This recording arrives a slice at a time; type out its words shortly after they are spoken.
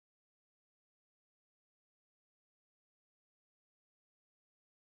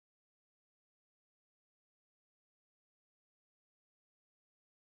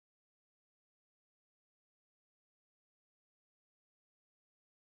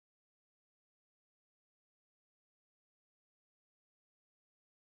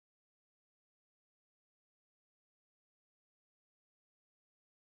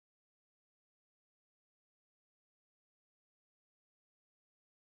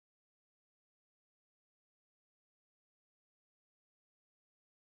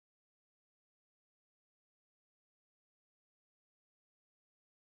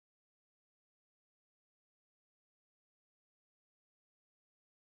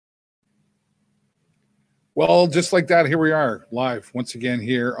Well, just like that, here we are live once again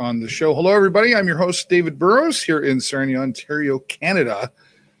here on the show. Hello, everybody. I'm your host, David Burrows, here in Sarnia, Ontario, Canada.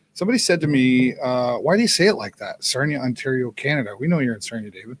 Somebody said to me, why do you say it like that? Sarnia, Ontario, Canada. We know you're in Sarnia,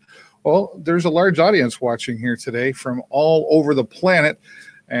 David. Well, there's a large audience watching here today from all over the planet.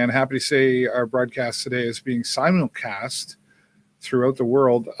 And happy to say our broadcast today is being simulcast throughout the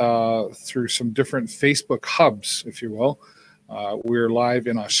world through some different Facebook hubs, if you will. We're live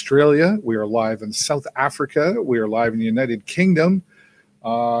in Australia. We are live in South Africa. We are live in the United Kingdom.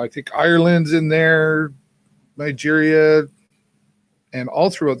 I think Ireland's in there, Nigeria, and all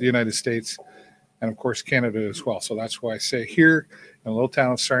throughout the United States, and of course Canada as well. So that's why I say here in the little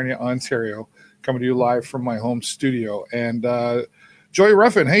town of Sarnia, Ontario, coming to you live from my home studio. And Joy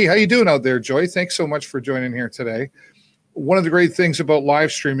Ruffin, hey, how you doing out there, Joy? Thanks so much for joining here today. One of the great things about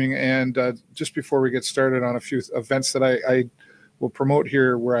live streaming, and just before we get started on a few events that I will promote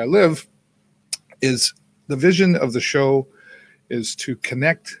here where I live, is the vision of the show is to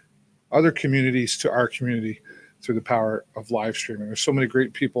connect other communities to our community through the power of live streaming. There's so many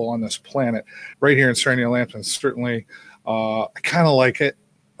great people on this planet right here in Sarnia, Lambton. Certainly, I kind of like it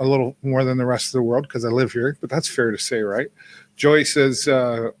a little more than the rest of the world because I live here, but that's fair to say, right? Joy says,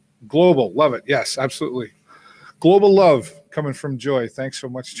 global, love it. Yes, absolutely. Global love coming from Joy. Thanks so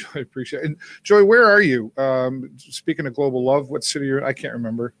much, Joy. Appreciate it. And Joy, where are you? Speaking of global love, what city you're in? I can't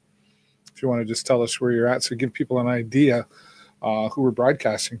remember. If you want to just tell us where you're at, so give people an idea who we're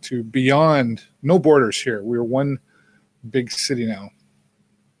broadcasting to beyond, no borders here. We're one big city now.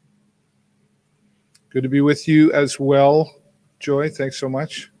 Good to be with you as well, Joy. Thanks so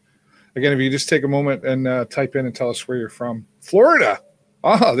much. Again, if you just take a moment and type in and tell us where you're from. Florida.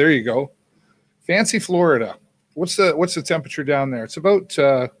 Ah, there you go. Fancy Florida. What's the temperature down there? It's about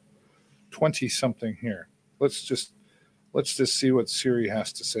 20 something here. Let's just see what Siri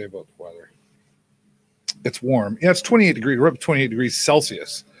has to say about the weather. It's warm. Yeah, it's 28 degrees. We're up to 28 degrees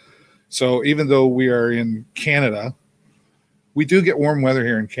Celsius. So even though we are in Canada, we do get warm weather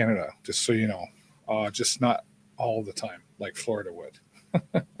here in Canada, just so you know. Just not all the time like Florida would.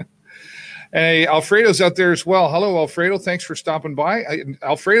 Hey, Alfredo's out there as well. Hello, Alfredo. Thanks for stopping by.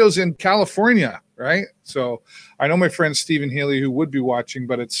 Alfredo's in California, right? So I know my friend Stephen Healy, who would be watching,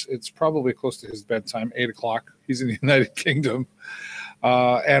 but it's probably close to his bedtime, 8 o'clock. He's in the United Kingdom.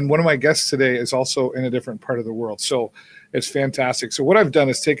 And one of my guests today is also in a different part of the world. So it's fantastic. So what I've done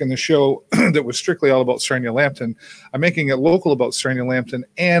is taken the show that was strictly all about Sarnia Lambton. I'm making it local about Sarnia Lambton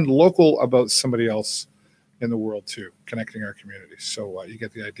and local about somebody else in the world too, connecting our communities. So you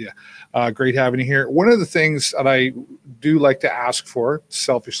get the idea. Great having you here. One of the things that I do like to ask for,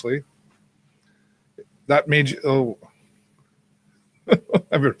 selfishly, that made you, oh, I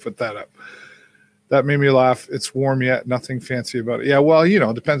better put that up. That made me laugh. It's warm yet, nothing fancy about it. Yeah, well, you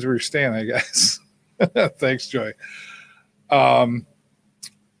know, it depends where you're staying, I guess. Thanks, Joy. I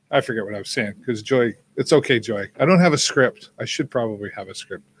forget what I was saying because Joy, it's okay, Joy. I don't have a script. I should probably have a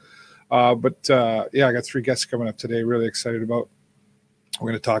script. But yeah, I got 3 guests coming up today. Really excited about. We're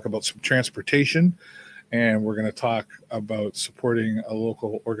going to talk about some transportation, and we're going to talk about supporting a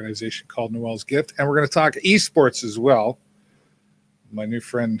local organization called Noelle's Gift, and we're going to talk esports as well. My new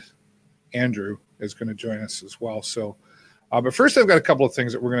friend Andrew is going to join us as well. So, but first, I've got a couple of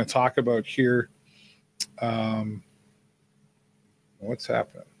things that we're going to talk about here. What's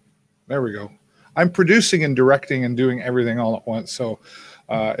happening? There we go. I'm producing and directing and doing everything all at once. So.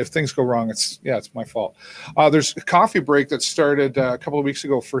 If things go wrong, it's my fault. There's a coffee break that started a couple of weeks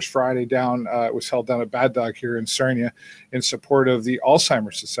ago, first Friday down. It was held down at Bad Dog here in Sarnia in support of the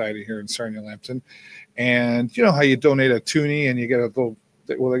Alzheimer's Society here in Sarnia Lambton. And you know how you donate a toonie and you get a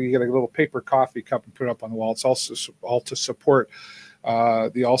little paper coffee cup and put it up on the wall. It's also all to support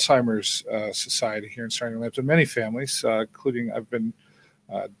the Alzheimer's Society here in Sarnia Lambton. Many families, including I've been,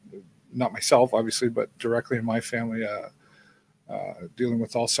 not myself obviously, but directly in my family, dealing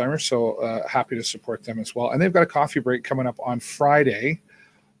with Alzheimer's, so happy to support them as well. And they've got a coffee break coming up on Friday,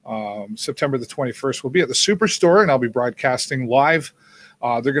 September the 21st. We'll be at the Superstore, and I'll be broadcasting live.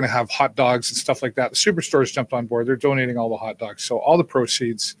 They're going to have hot dogs and stuff like that. The Superstore's jumped on board. They're donating all the hot dogs. So all the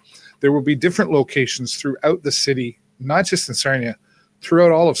proceeds, there will be different locations throughout the city, not just in Sarnia,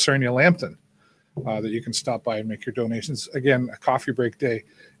 throughout all of Sarnia Lambton, that you can stop by and make your donations. Again, a coffee break day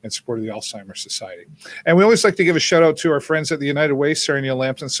in support of the Alzheimer's Society. And we always like to give a shout out to our friends at the United Way, Sarnia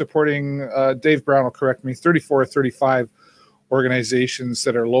Lambton, supporting, Dave Brown will correct me, 34 or 35 organizations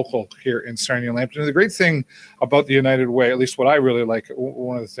that are local here in Sarnia Lambton. And the great thing about the United Way, at least what I really like,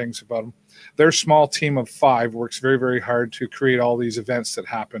 one of the things about them, their small team of 5 works very, very hard to create all these events that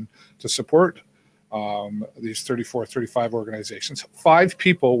happen to support these 34, 35 organizations. 5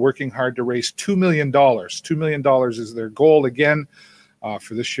 people working hard to raise $2 million. $2 million is their goal again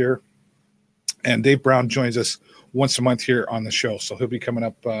for this year. And Dave Brown joins us once a month here on the show. So he'll be coming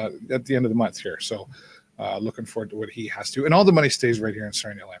up at the end of the month here. So looking forward to what he has to. And all the money stays right here in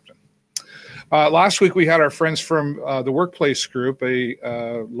Sarnia, Lambton. Last week, we had our friends from the Workplace Group,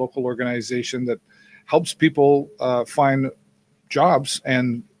 a local organization that helps people find jobs,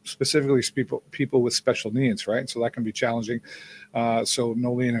 and specifically people with special needs, right? So that can be challenging. So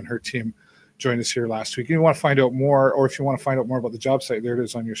Noelle and her team joined us here last week. If you want to find out more, or if you want to find out more about the job site, there it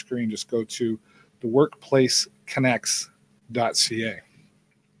is on your screen. Just go to theworkplaceconnects.ca.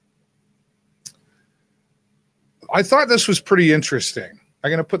 I thought this was pretty interesting. I'm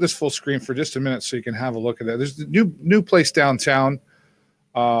going to put this full screen for just a minute so you can have a look at that. There's a new place downtown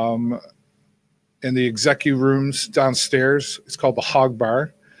in the executive rooms downstairs. It's called the Hog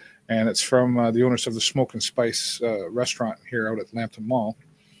Bar, and it's from the owners of the Smoke and Spice restaurant here out at Lambton Mall.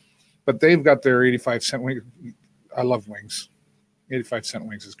 But they've got their 85-cent wing. I love wings. 85-cent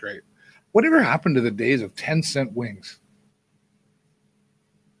wings is great. Whatever happened to the days of 10-cent wings?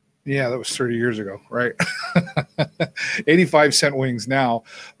 Yeah, that was 30 years ago, right? 85-cent wings now.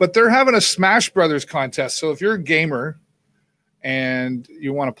 But they're having a Smash Brothers contest. So if you're a gamer and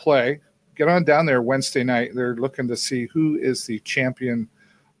you want to play, get on down there Wednesday night. They're looking to see who is the champion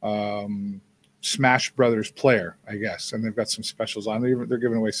Smash Brothers player, I guess. And they've got some specials on. They're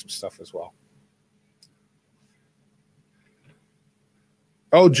giving away some stuff as well.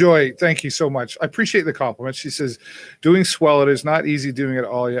 Oh, Joy, thank you so much. I appreciate the compliment. She says, doing swell, it is not easy doing it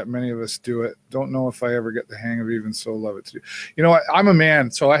all, yet many of us do it. Don't know if I ever get the hang of even so, love it to do. You know what? I'm a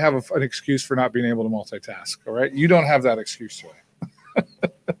man, so I have an excuse for not being able to multitask, all right? You don't have that excuse, Joy.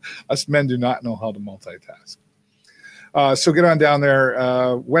 Us men do not know how to multitask. So get on down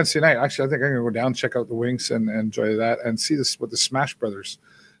there Wednesday night. Actually, I think I'm going to go down, check out the wings, and enjoy that, and see what the Smash Brothers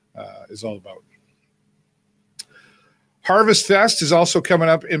is all about. Harvest Fest is also coming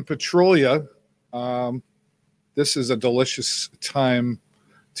up in Petrolia. This is a delicious time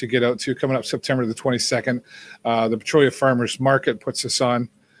to get out to, coming up September the 22nd. The Petrolia Farmers Market puts this on,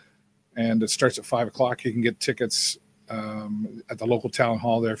 and it starts at 5 o'clock. You can get tickets at the local town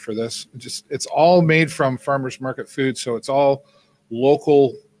hall there for this. It's all made from farmers market food, so it's all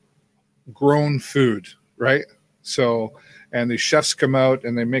local grown food, right? So, and the chefs come out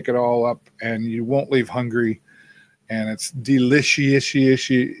and they make it all up, and you won't leave hungry. And it's delicious,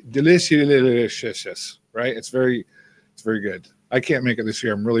 right? It's very good. I can't make it this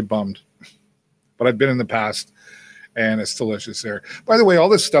year. I'm really bummed, but I've been in the past, and it's delicious there. By the way, all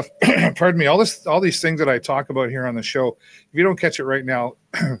this stuff, pardon me, all these things that I talk about here on the show, if you don't catch it right now,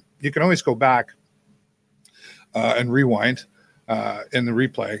 you can always go back and rewind in the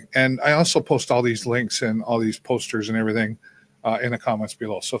replay. And I also post all these links and all these posters and everything in the comments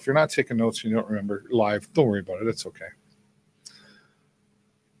below. So if you're not taking notes and you don't remember live, don't worry about it. It's okay.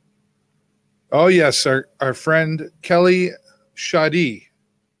 Oh, yes, our friend Kelly Shadi,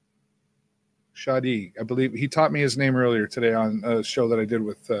 I believe he taught me his name earlier today on a show that I did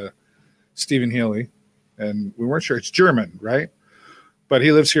with Stephen Healy, and we weren't sure. It's German, right? But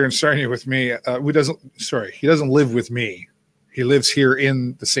he lives here in Sarnia with me. He doesn't live with me. He lives here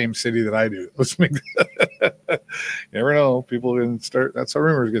in the same city that I do. Let's make you never know. People can start. That's how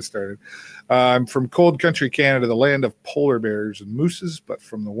rumors get started. I'm from cold country Canada, the land of polar bears and mooses, but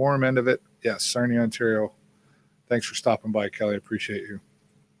from the warm end of it, yes, Sarnia, Ontario. Thanks for stopping by, Kelly. I appreciate you.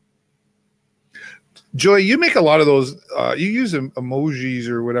 Joy, you make a lot of those. You use emojis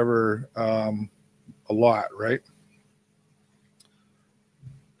or whatever a lot, right?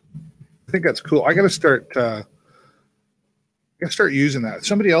 I think that's cool. I got to start using that.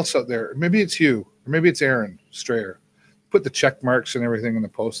 Somebody else out there, maybe it's you, or maybe it's Aaron Strayer. Put the check marks and everything in the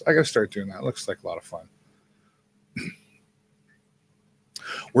post. I got to start doing that. It looks like a lot of fun.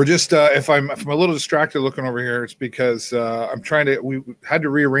 We're just, if I'm a little distracted looking over here, it's because we had to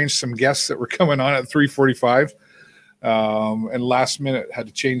rearrange some guests that were coming on at 3:45, and last minute had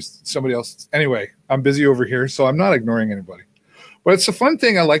to change somebody else. Anyway, I'm busy over here, so I'm not ignoring anybody. But it's a fun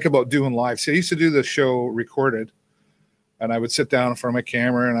thing I like about doing live. See, I used to do the show recorded, and I would sit down in front of my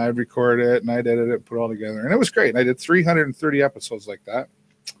camera and I'd record it and I'd edit it, put it all together. And it was great. And I did 330 episodes like that.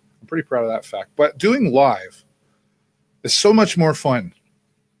 I'm pretty proud of that fact. But doing live is so much more fun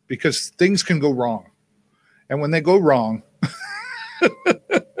because things can go wrong. And when they go wrong,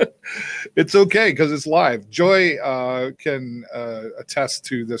 it's okay because it's live. Joy can attest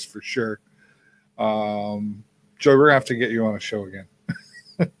to this for sure. Joy, we're going to have to get you on a show again.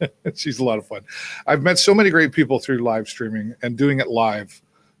 She's a lot of fun. I've met so many great people through live streaming and doing it live.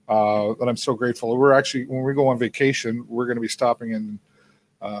 that I'm so grateful. We're actually, when we go on vacation, we're going to be stopping in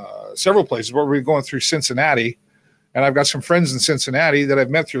several places. But we're going through Cincinnati, and I've got some friends in Cincinnati that I've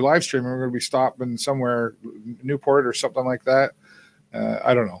met through live stream, and we're going to be stopping somewhere, Newport or something like that.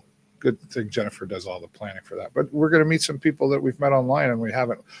 I don't know. Good thing Jennifer does all the planning for that. But we're going to meet some people that we've met online, and we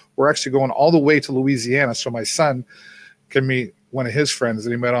haven't. We're actually going all the way to Louisiana, so my son can meet one of his friends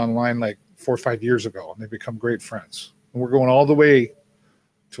that he met online like 4 or 5 years ago, and they become great friends. And we're going all the way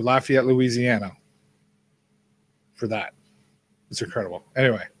to Lafayette, Louisiana for that. It's incredible.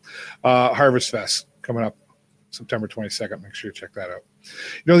 Anyway, Harvest Fest coming up September 22nd. Make sure you check that out.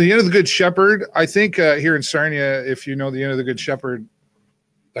 You know, the Inn of the Good Shepherd, I think here in Sarnia, if you know the Inn of the Good Shepherd,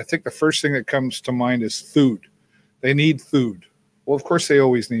 I think the first thing that comes to mind is food. They need food. Well, of course, they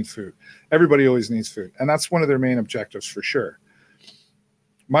always need food. Everybody always needs food. And that's one of their main objectives for sure.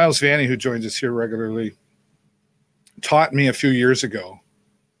 Miles Vanny, who joins us here regularly, taught me a few years ago.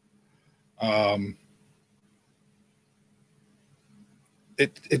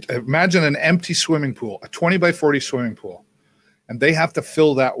 Imagine an empty swimming pool, a 20 by 40 swimming pool, and they have to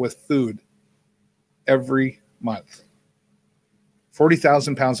fill that with food every month.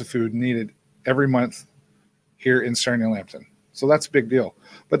 40,000 pounds of food needed every month here in Sarnia Lambton. So that's a big deal.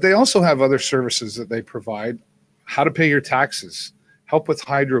 But they also have other services that they provide: how to pay your taxes, help with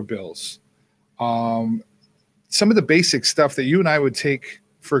hydro bills, some of the basic stuff that you and I would take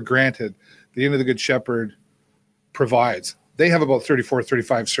for granted. The Inn of the Good Shepherd provides. They have about 34,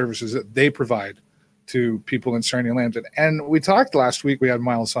 35 services that they provide to people in Sarnia Lambton. And we talked last week, we had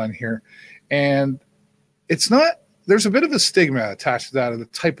Miles on here, and it's not, there's a bit of a stigma attached to that of the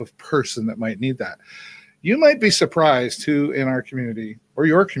type of person that might need that. You might be surprised who in our community or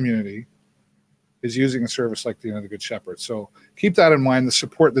your community is using a service like the Inn of the Good Shepherd. So keep that in mind. The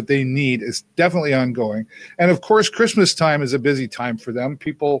support that they need is definitely ongoing. And of course, Christmas time is a busy time for them.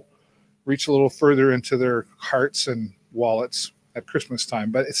 People reach a little further into their hearts and wallets at Christmas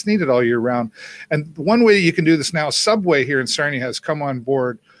time, but it's needed all year round. And one way you can do this now, Subway here in Sarnia has come on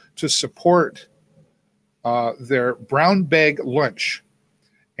board to support their brown bag lunch.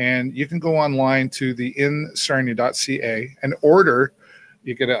 And you can go online to the insarnia.ca and order.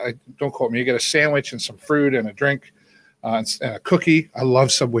 You get a, don't quote me, you get a sandwich and some fruit and a drink and a cookie. I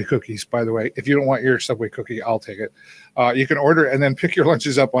love Subway cookies, by the way. If you don't want your Subway cookie, I'll take it. You can order and then pick your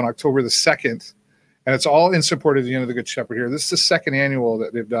lunches up on October the 2nd. And it's all in support of the Inn of the Good Shepherd here. This is the second annual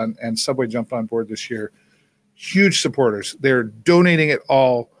that they've done, and Subway jumped on board this year. Huge supporters. They're donating it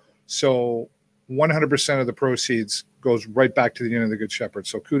all. So 100% of the proceeds goes right back to the Inn of the Good Shepherd.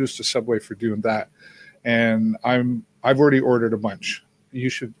 So kudos to Subway for doing that. And I've already ordered a bunch. You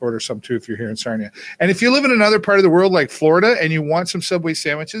should order some too if you're here in Sarnia. And if you live in another part of the world like Florida and you want some Subway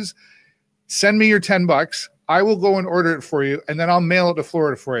sandwiches, send me your $10. I will go and order it for you, and then I'll mail it to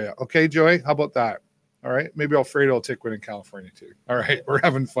Florida for you. Okay, Joey? How about that? All right. Maybe Alfredo will take one in California too. All right. We're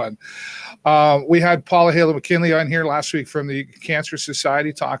having fun. We had Paula Haley McKinley on here last week from the Cancer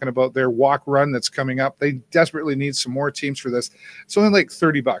Society talking about their walk run that's coming up. They desperately need some more teams for this. It's only like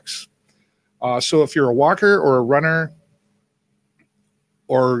 $30. So if you're a walker or a runner,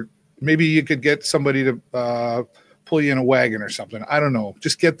 or maybe you could get somebody to pull you in a wagon or something. I don't know.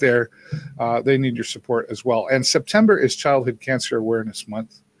 Just get there. They need your support as well. And September is Childhood Cancer Awareness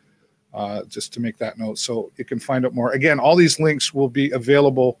Month. Just to make that note, so you can find out more. Again, all these links will be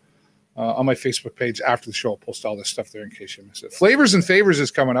available on my Facebook page after the show. I'll post all this stuff there in case you miss it. Flavors and Favors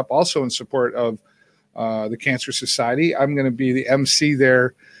is coming up, also in support of the Cancer Society. I'm going to be the MC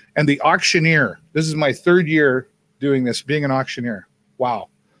there and the auctioneer. This is my third year doing this, being an auctioneer. Wow.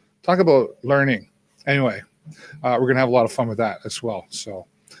 Talk about learning. Anyway, we're going to have a lot of fun with that as well. So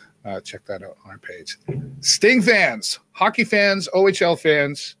check that out on our page. Sting fans, hockey fans, OHL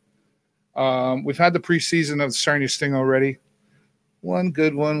fans. We've had the preseason of the Sarnia Sting already. One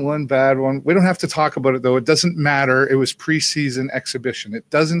good one, one bad one. We don't have to talk about it, though. It doesn't matter. It was preseason exhibition. It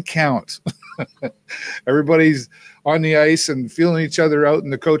doesn't count. Everybody's on the ice and feeling each other out,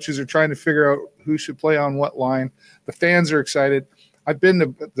 and the coaches are trying to figure out who should play on what line. The fans are excited. I've been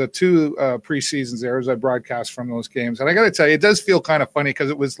to the two preseasons there as I broadcast from those games. And I got to tell you, it does feel kind of funny because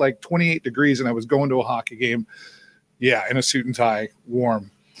it was like 28 degrees and I was going to a hockey game. Yeah, in a suit and tie, warm.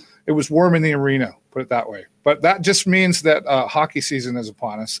 It was warm in the arena, put it that way. But that just means that hockey season is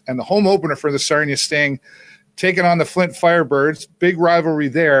upon us. And the home opener for the Sarnia Sting, taking on the Flint Firebirds, big rivalry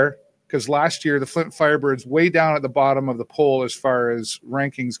there because last year the Flint Firebirds way down at the bottom of the poll as far as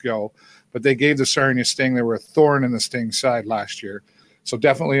rankings go. But they gave the Sarnia Sting, they were a thorn in the Sting side last year. So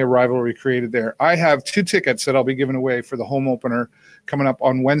definitely a rivalry created there. I have 2 tickets that I'll be giving away for the home opener coming up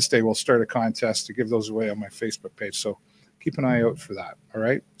on Wednesday. We'll start a contest to give those away on my Facebook page. So keep an eye out for that. All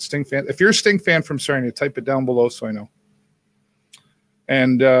right, Sting fan. If you're a Sting fan from Sarnia, type it down below so I know.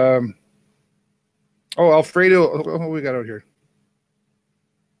 And Alfredo, what we got out here?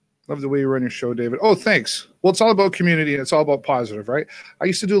 Love the way you run your show, David. Oh, thanks. Well, it's all about community and it's all about positive, right? I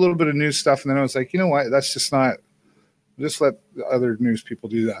used to do a little bit of news stuff, and then I was like, you know what? That's just not. Just let the other news people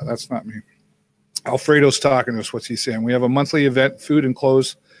do that. That's not me. Alfredo's talking to us. What's he saying? We have a monthly event, food and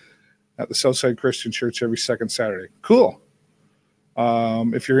clothes, at the Southside Christian Church every second Saturday. Cool.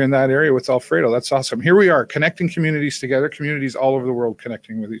 If you're in that area with Alfredo, that's awesome. Here we are, connecting communities together, communities all over the world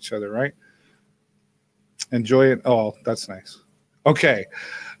connecting with each other, right? Enjoy it. Oh, that's nice. Okay.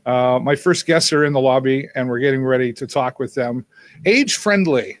 My first guests are in the lobby, and we're getting ready to talk with them.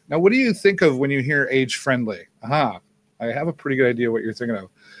 Age-friendly. Now, what do you think of when you hear age-friendly? I have a pretty good idea what you're thinking of.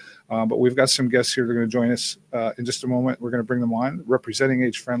 But we've got some guests here that are going to join us in just a moment. We're going to bring them on, representing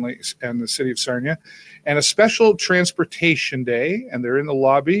Age-Friendly and the City of Sarnia, and a special transportation day, and they're in the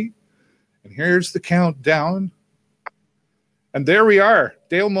lobby. And here's the countdown. And there we are,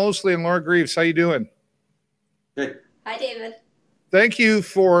 Dale Mosley and Laura Greaves. How you doing? Good. Hi, David. Thank you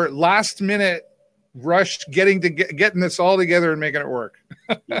for last-minute rush getting this all together and making it work.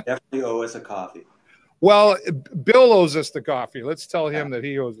 You definitely owe us a coffee. Well, Bill owes us the coffee. Let's tell him that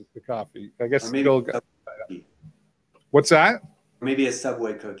he owes us the coffee. I guess Bill got. What's that? Or maybe a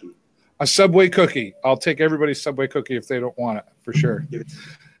Subway cookie. A Subway cookie. I'll take everybody's Subway cookie if they don't want it, for sure.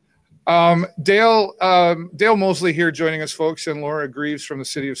 Dale Mosley here joining us, folks, and Laura Greaves from the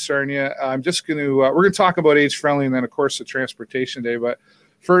City of Sarnia. I'm just going to we're going to talk about Age-Friendly and then, of course, the Transportation Day. But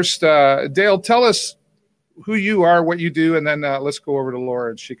first, Dale, tell us who you are, what you do, and then let's go over to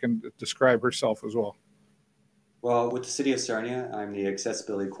Laura and she can describe herself as well. Well, with the City of Sarnia, I'm the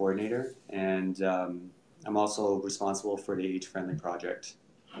accessibility coordinator, and I'm also responsible for the Age-Friendly project.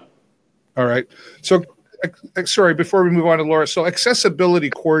 All right. So, sorry, before we move on to Laura, so accessibility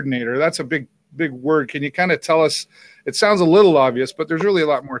coordinator, that's a big word. Can you kind of tell us, it sounds a little obvious, but there's really a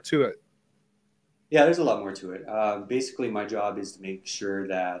lot more to it. Yeah, there's a lot more to it. Basically, my job is to make sure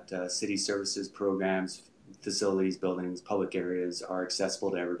that city services, programs, facilities, buildings, public areas are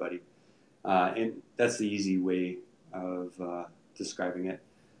accessible to everybody. And that's the easy way of describing it.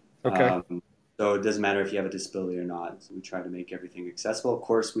 Okay. So it doesn't matter if you have a disability or not. So we try to make everything accessible. Of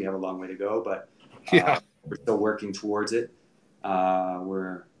course, we have a long way to go, but we're still working towards it.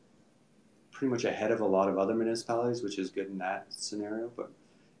 We're pretty much ahead of a lot of other municipalities, which is good in that scenario. But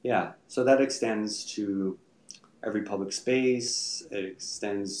yeah, so that extends to every public space. It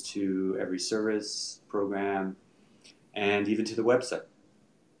extends to every service program and even to the website.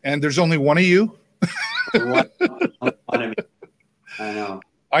 And there's only one of you? I know.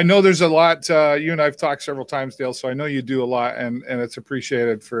 I know there's a lot. You and I've talked several times, Dale, so I know you do a lot, and it's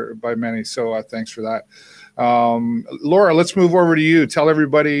appreciated by many. So thanks for that. Laura, let's move over to you. Tell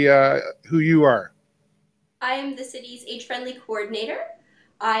everybody who you are. I am the city's Age-Friendly coordinator.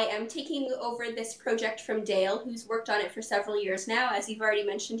 I am taking over this project from Dale, who's worked on it for several years now. As you've already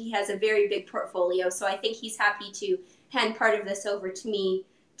mentioned, he has a very big portfolio, so I think he's happy to hand part of this over to me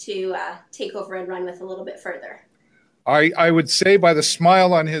to take over and run with a little bit further. I would say by the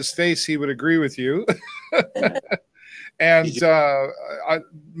smile on his face, he would agree with you. And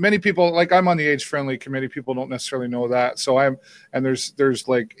many people, like I'm on the Age-Friendly committee, people don't necessarily know that. So there's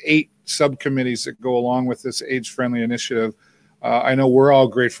like 8 subcommittees that go along with this Age-Friendly initiative. I know we're all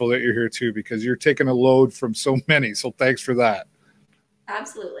grateful that you're here too, because you're taking a load from so many. So thanks for that.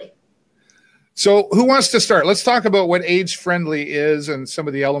 Absolutely. So who wants to start? Let's talk about what Age-Friendly is and some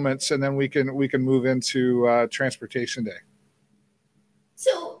of the elements, and then we can move into Transportation Day.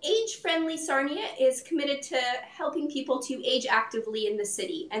 So Age-Friendly Sarnia is committed to helping people to age actively in the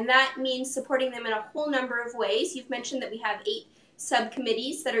city, and that means supporting them in a whole number of ways. You've mentioned that we have 8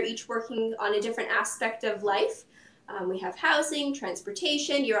 subcommittees that are each working on a different aspect of life. We have housing,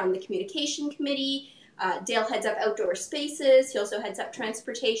 transportation, you're on the communication committee. Dale heads up outdoor spaces. He also heads up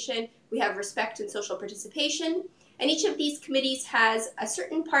transportation. We have respect and social participation. And each of these committees has a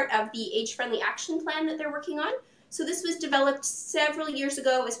certain part of the Age-Friendly action plan that they're working on. So this was developed several years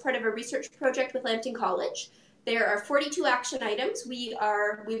ago as part of a research project with Lambton College. There are 42 action items. We've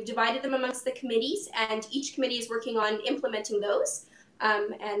divided them amongst the committees, and each committee is working on implementing those.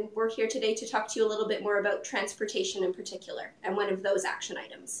 And we're here today to talk to you a little bit more about transportation in particular, and one of those action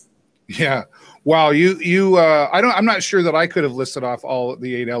items. Yeah. Wow. I'm not sure that I could have listed off all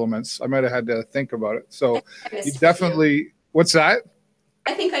the 8 elements. I might have had to think about it. So you definitely, what's that?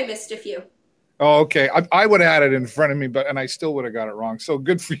 I think I missed a few. Oh, okay. I would have had it in front of me, and I still would have got it wrong. So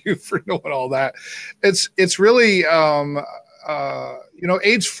good for you for knowing all that. It's really,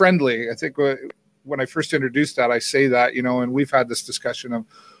 Age-Friendly. I think what when I first introduced that, I say that, you know, and we've had this discussion of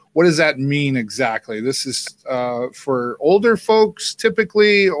what does that mean exactly? This is for older folks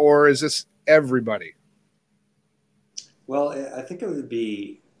typically, or is this everybody? Well, I think it would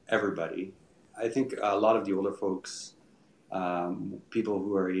be everybody. I think a lot of the older folks, people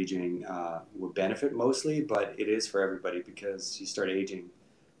who are aging, would benefit mostly, but it is for everybody because you start aging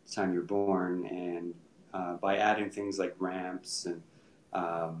the time you're born, and by adding things like ramps and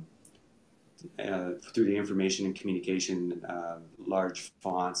through the information and communication, large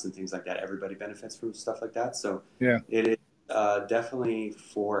fonts and things like that, everybody benefits from stuff like that. So yeah, it is definitely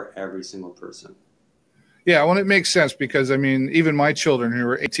for every single person. Yeah, well, it makes sense because I mean, even my children who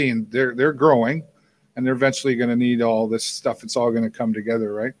are 18, they're growing, and they're eventually going to need all this stuff. It's all going to come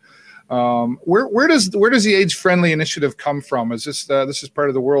together, right? Where does the age-friendly initiative come from? Is this this is part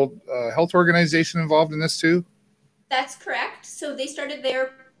of the World Health Organization involved in this too? That's correct. So they started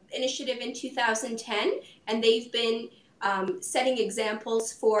their initiative in 2010, and they've been setting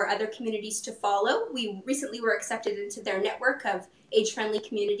examples for other communities to follow. We recently were accepted into their network of age-friendly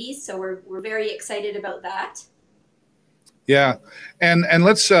communities, so we're very excited about that. Yeah, and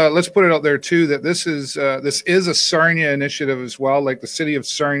let's put it out there too that this is a Sarnia initiative as well. Like the City of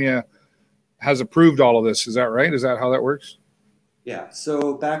Sarnia has approved all of this. Is that right? Is that how that works? Yeah.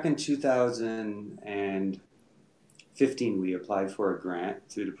 So back in 2015, we applied for a grant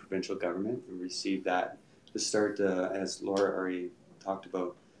through the provincial government and received that to start, as Laura already talked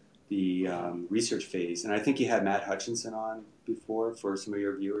about, the research phase. And I think you had Matt Hutchinson on before for some of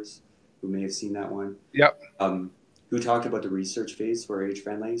your viewers who may have seen that one. Yep. Who talked about the research phase for Age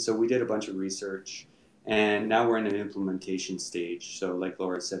Friendly. So we did a bunch of research, and now we're in an implementation stage. So like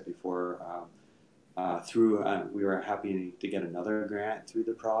Laura said before, we were happy to get another grant through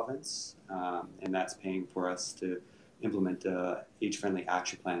the province, and that's paying for us to implement the Age-Friendly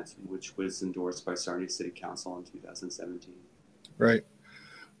Action Plan, which was endorsed by Sarnia City Council in 2017. Right.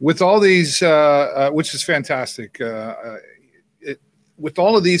 With all these, which is fantastic, with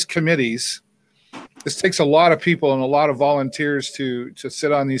all of these committees, this takes a lot of people and a lot of volunteers to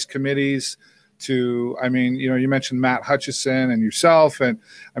sit on these committees. I mean, you know, you mentioned Matt Hutchison and yourself, and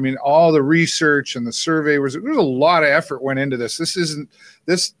I mean, all the research and the survey there's a lot of effort went into this.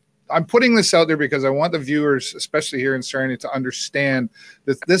 I'm putting this out there because I want the viewers, especially here in Sarnia, to understand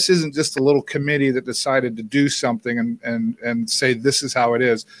that this isn't just a little committee that decided to do something and say this is how it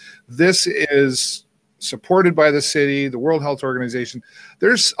is. This is supported by the city, the World Health Organization.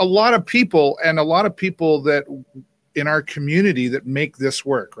 There's a lot of people that in our community that make this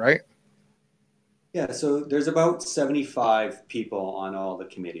work, right? Yeah, so there's about 75 people on all the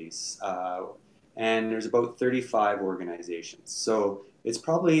committees, and there's about 35 organizations. So it's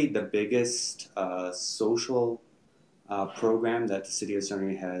probably the biggest social program that the City of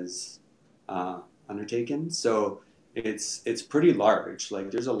Sarnia has undertaken. So it's pretty large.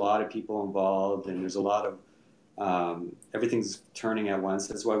 Like there's a lot of people involved, and there's a lot of everything's turning at once.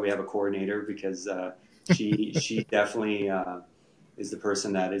 That's why we have a coordinator, because she definitely is the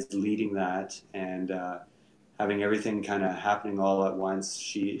person that is leading that and having everything kind of happening all at once.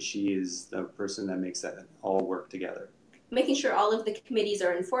 She is the person that makes that all work together. Making sure all of the committees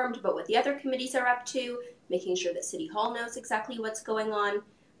are informed about what the other committees are up to, making sure that City Hall knows exactly what's going on.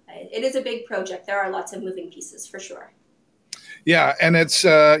 It is a big project. There are lots of moving pieces for sure. Yeah, and it's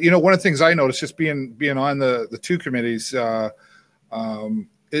you know, one of the things I noticed just being on the two committees, there's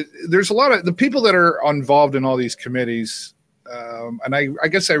a lot of the people that are involved in all these committees. And I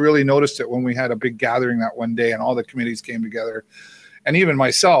guess I really noticed it when we had a big gathering that one day and all the committees came together, and even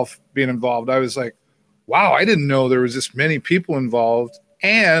myself being involved, I was like, wow, I didn't know there was this many people involved,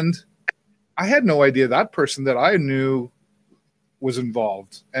 and I had no idea that person that I knew was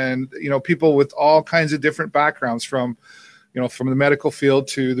involved. And you know, people with all kinds of different backgrounds, from you know, from the medical field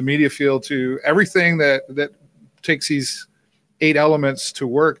to the media field to everything that takes these 8 elements to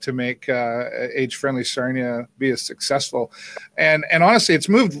work to make Age-Friendly Sarnia be as successful. And honestly, it's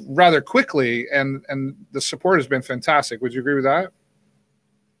moved rather quickly, and the support has been fantastic. Would you agree with that?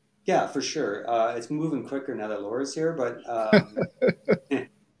 Yeah, for sure. It's moving quicker now that Laura's here, but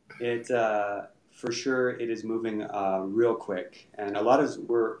for sure it is moving real quick, and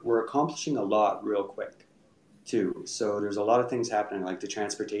we're accomplishing a lot real quick too. So there's a lot of things happening, like the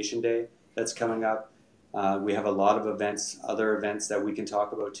Transportation Day that's coming up. We have a lot of events, other events that we can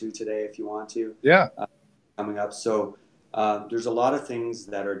talk about too today if you want to. Yeah. Coming up. So there's a lot of things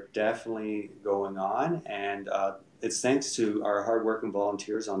that are definitely going on, and it's thanks to our hardworking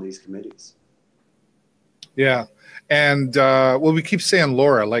volunteers on these committees. Yeah. And well, we keep saying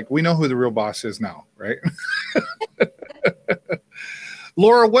Laura, like we know who the real boss is now, right?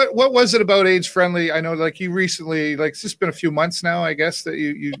 Laura, what was it about Age Friendly? I know, like, you recently, like, it's just been a few months now, I guess, that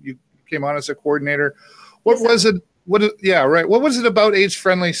you came on as a coordinator. What was it? Yeah, right. What was it about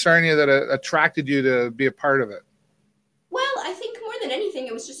Age-Friendly Sarnia that attracted you to be a part of it? Well, I think more than anything,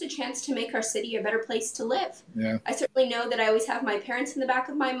 it was just a chance to make our city a better place to live. Yeah. I certainly know that I always have my parents in the back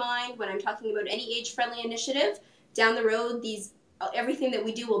of my mind when I'm talking about any age-friendly initiative. Down the road, everything that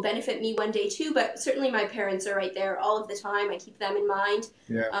we do will benefit me one day too, but certainly my parents are right there all of the time. I keep them in mind.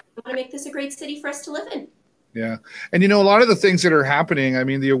 Yeah. I want to make this a great city for us to live in. Yeah. And, a lot of the things that are happening, I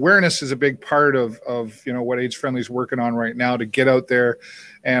mean, the awareness is a big part of what Age Friendly is working on right now to get out there.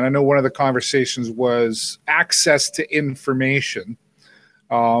 And I know one of the conversations was access to information.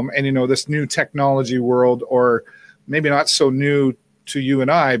 And, this new technology world, or maybe not so new to you and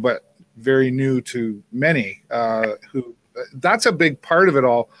I, but very new to many who that's a big part of it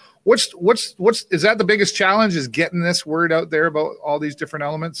all. Is that the biggest challenge, is getting this word out there about all these different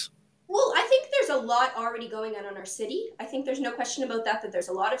elements? Well, I think there's a lot already going on in our city. I think there's no question about that there's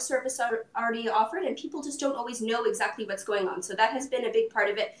a lot of service already offered, and people just don't always know exactly what's going on. So that has been a big part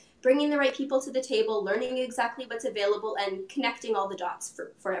of it, bringing the right people to the table, learning exactly what's available, and connecting all the dots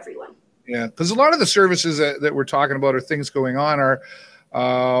for everyone. Yeah, because a lot of the services that we're talking about, or things going on,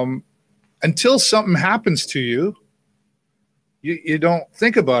 are until something happens to you, you don't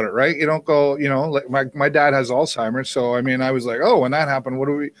think about it, right? You don't go, like my dad has Alzheimer's. So, I mean, I was like, oh, when that happened, what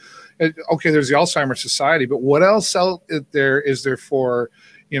do we... Okay, there's the Alzheimer's Society, but what else out there is there for,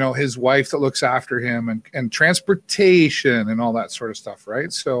 his wife that looks after him, and transportation and all that sort of stuff,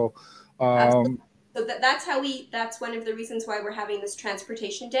 right? So, so that's one of the reasons why we're having this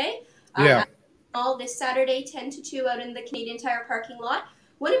transportation day. Yeah. All this Saturday, 10 to 2 out in the Canadian Tire parking lot.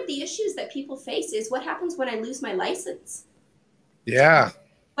 One of the issues that people face is, what happens when I lose my license? Yeah.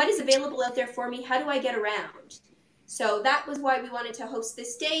 What is available out there for me? How do I get around? So that was why we wanted to host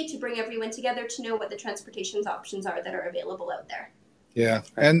this day, to bring everyone together to know what the transportation options are that are available out there. Yeah.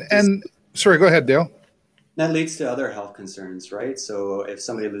 And sorry, go ahead, Dale. That leads to other health concerns, right? So if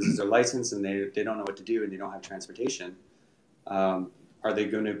somebody loses their license and they don't know what to do and they don't have transportation, are they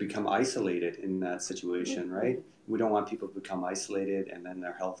going to become isolated in that situation, right? We don't want people to become isolated and then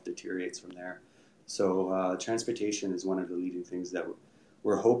their health deteriorates from there. So transportation is one of the leading things that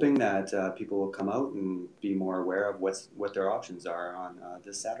we're hoping that people will come out and be more aware of what their options are on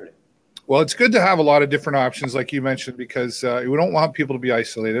this Saturday. Well, it's good to have a lot of different options, like you mentioned, because we don't want people to be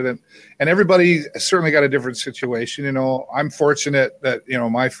isolated, and everybody certainly got a different situation. I'm fortunate that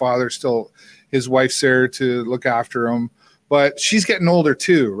my father his wife's there to look after him, but she's getting older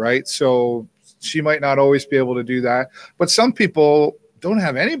too, right? So she might not always be able to do that. But some people don't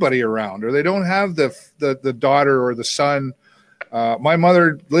have anybody around, or they don't have the daughter or the son. My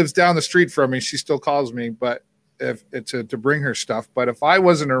mother lives down the street from me. She still calls me, but if it's to bring her stuff. But if I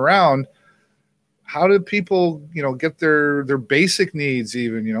wasn't around, how do people, get their basic needs,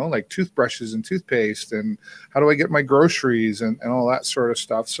 even, like toothbrushes and toothpaste, and how do I get my groceries and all that sort of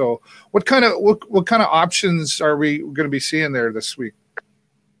stuff? So what kind of options are we going to be seeing there this week?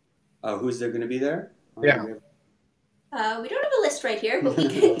 Who's there going to be there? Yeah. We don't have a list right here, but we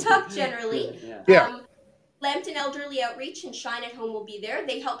can talk generally. Yeah. Lambton Elderly Outreach and Shine at Home will be there.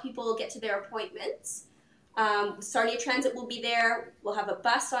 They help people get to their appointments. Sarnia Transit will be there. We'll have a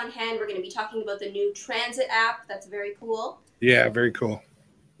bus on hand. We're going to be talking about the new transit app. That's very cool. Yeah, very cool.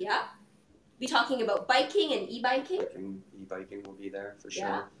 Yeah. Be talking about biking and e-biking. E-biking will be there for sure.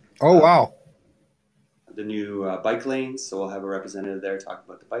 Yeah. Oh, wow. The new bike lanes. So we'll have a representative there talk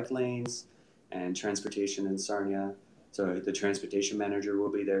about the bike lanes and transportation in Sarnia. So the transportation manager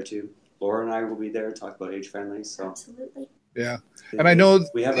will be there too. Laura and I will be there, talk about age-friendly. So absolutely. Yeah. And I know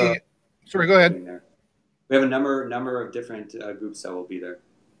we have sorry, go ahead. We have a number of different groups that will be there.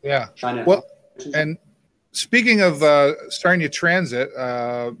 Yeah. China. Well, and speaking of Sarnia Transit,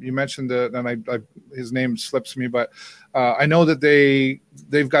 you mentioned and his name slips me, but I know that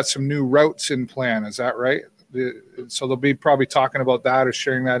they've got some new routes in plan. Is that right? So they'll be probably talking about that or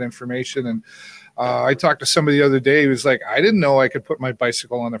sharing that information. And I talked to somebody the other day who was like, I didn't know I could put my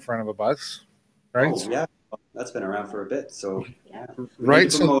bicycle on the front of a bus. Right? Oh, yeah. That's been around for a bit. So, yeah.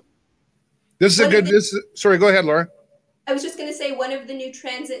 Right. So this is a good, sorry, go ahead, Laura. I was just going to say, one of the new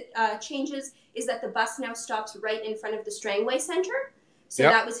transit changes is that the bus now stops right in front of the Strangway Center. So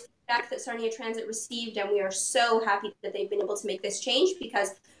that was feedback that Sarnia Transit received, and we are so happy that they've been able to make this change,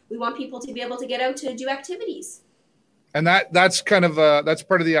 because we want people to be able to get out to do activities. And that's kind of that's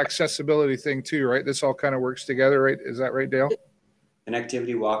part of the accessibility thing too, right? This all kind of works together, right? Is that right, Dale?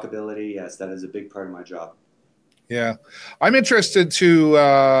 Connectivity, walkability, yes, that is a big part of my job. Yeah, I'm interested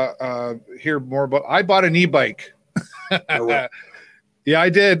to hear more about. I bought an e-bike. Yeah, I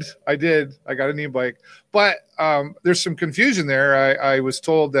did. I got an e-bike, but there's some confusion there. I was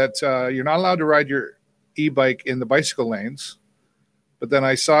told that you're not allowed to ride your e-bike in the bicycle lanes, but then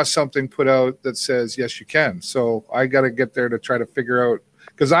I saw something put out that says yes, you can. So I got to get there to try to figure out,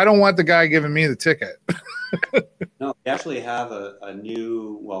 because I don't want the guy giving me the ticket. No, we actually have a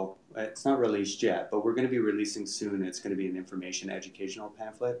new, well, it's not released yet, but we're going to be releasing soon. It's going to be an information educational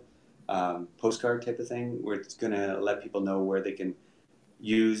pamphlet, postcard type of thing, where it's going to let people know where they can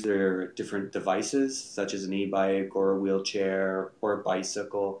use their different devices, such as an e-bike or a wheelchair or a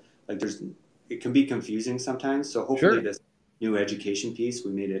bicycle. Like it can be confusing sometimes. So hopefully Sure. this new education piece,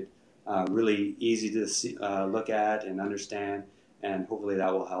 we made it really easy to see, look at and understand, and hopefully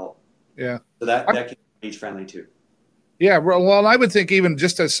that will help. Yeah. So that can be age friendly too. Yeah. Well, I would think even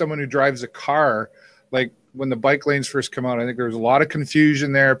just as someone who drives a car, like when the bike lanes first come out, I think there was a lot of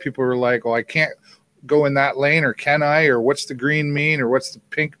confusion there. People were like, "Oh, I can't go in that lane, or can I, or what's the green mean, or what's the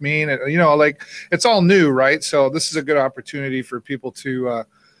pink mean?" And, like it's all new, right? So this is a good opportunity for people to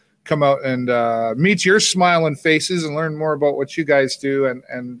come out and meet your smiling faces and learn more about what you guys do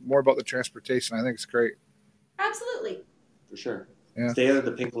and more about the transportation. I think it's great. Absolutely. For sure. Yeah. Stay out of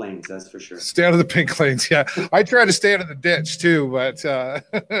the pink lanes, that's for sure. Stay out of the pink lanes. Yeah. I try to stay out of the ditch too, but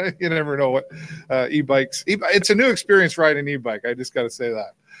you never know what e-bikes. It's a new experience riding an e-bike. I just got to say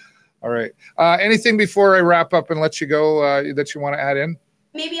that. All right. Anything before I wrap up and let you go that you want to add in?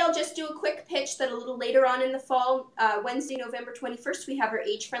 Maybe I'll just do a quick pitch that a little later on in the fall, Wednesday, November 21st, we have our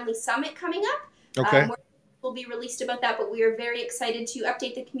Age-Friendly Summit coming up. Okay. More will be released about that, but we are very excited to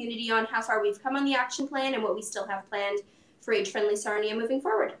update the community on how far we've come on the action plan and what we still have planned for Age-Friendly Sarnia moving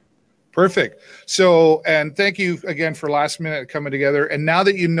forward. Perfect. So, and thank you again for last minute coming together. And now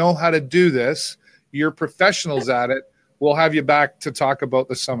that you know how to do this, you're professionals at it. We'll have you back to talk about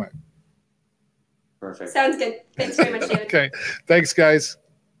the summit. Perfect. Sounds good. Thanks very much, David. Okay. Thanks, guys.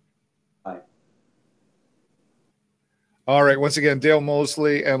 Bye. All right. Once again, Dale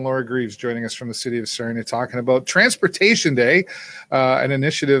Mosley and Laura Greaves joining us from the City of Sarnia, talking about Transportation Day, an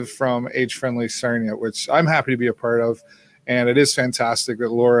initiative from Age-Friendly Sarnia, which I'm happy to be a part of. And it is fantastic that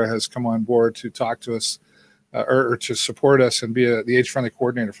Laura has come on board to talk to us or to support us and be the age-friendly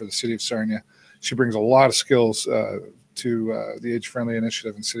coordinator for the City of Sarnia. She brings a lot of skills to the age-friendly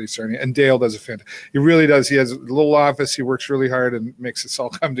initiative in City of Sarnia. And Dale does a fantastic. He really does. He has a little office. He works really hard and makes us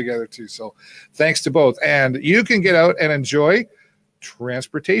all come together too. So thanks to both. And you can get out and enjoy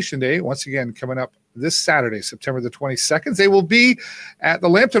Transportation Day, once again, coming up this Saturday, September the 22nd. They will be at the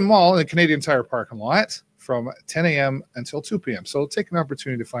Lambton Mall in the Canadian Tire parking lot from 10 a.m. until 2 p.m. So take an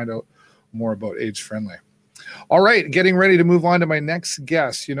opportunity to find out more about age-friendly. All right, getting ready to move on to my next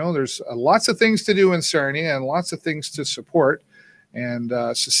guest. There's lots of things to do in Sarnia and lots of things to support. And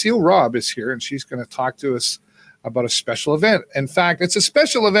Cecile Robb is here, and she's going to talk to us about a special event. In fact, it's a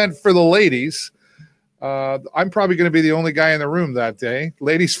special event for the ladies. I'm probably going to be the only guy in the room that day,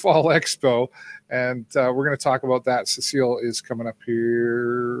 Ladies Fall Expo. And we're going to talk about that. Cecile is coming up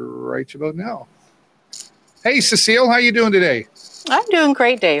here right about now. Hey, Cecile, how you doing today? I'm doing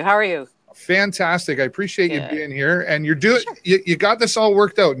great, Dave. How are you? Fantastic. I appreciate you being here. And you're doing. Sure. You got this all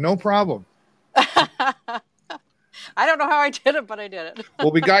worked out. No problem. I don't know how I did it, but I did it.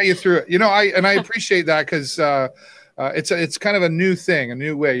 Well, we got you through it. I appreciate that because it's kind of a new thing, a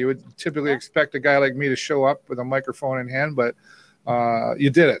new way. You would typically expect a guy like me to show up with a microphone in hand, but you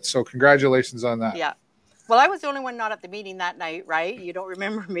did it. So congratulations on that. Yeah. Well, I was the only one not at the meeting that night, right? You don't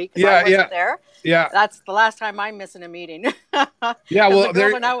remember me because I wasn't there. Yeah. That's the last time I'm missing a meeting. Yeah, well,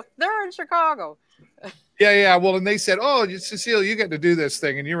 they're in Chicago. Yeah. Well, and they said, "Oh, Cecile, you get to do this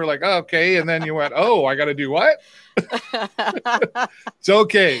thing," and you were like, "Oh, okay," and then you went, "Oh, I got to do what?" It's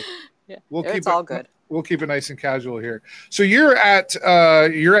okay. Yeah, it's all good. We'll keep it nice and casual here. So you're at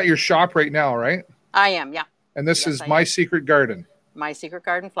your shop right now, right? I am, yeah. And this is My Secret Garden. My Secret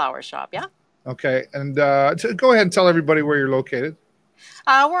Garden Flower Shop, yeah. Okay, and go ahead and tell everybody where you're located.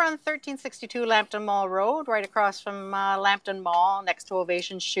 We're on 1362 Lambton Mall Road, right across from Lambton Mall, next to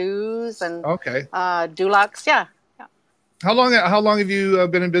Ovation Shoes and Dulux. Yeah. How long have you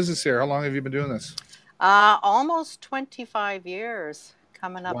been in business here? How long have you been doing this? Almost 25 years.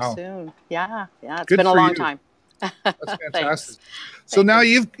 Coming up soon. Yeah. It's Good been a long time. That's fantastic. So now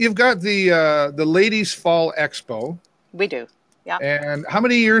you've got the Ladies Fall Expo. We do. Yeah. And how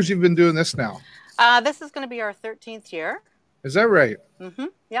many years you've been doing this now? This is going to be our 13th year. Is that right? Mm-hmm.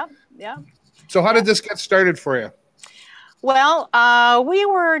 Yeah. So how did this get started for you? Well, we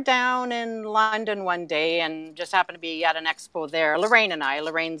were down in London one day and just happened to be at an expo there.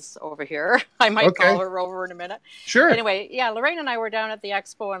 Lorraine's over here. I might call her over in a minute. Sure. Anyway, yeah, Lorraine and I were down at the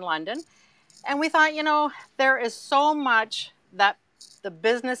expo in London. And we thought, there is so much that the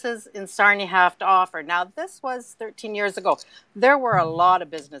businesses in Sarnia have to offer. Now, this was 13 years ago. There were a lot of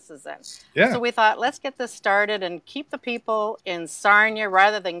businesses then. Yeah. So we thought, let's get this started and keep the people in Sarnia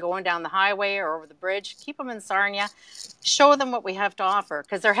rather than going down the highway or over the bridge. Keep them in Sarnia, show them what we have to offer,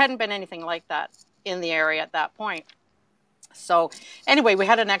 because there hadn't been anything like that in the area at that point. So anyway, we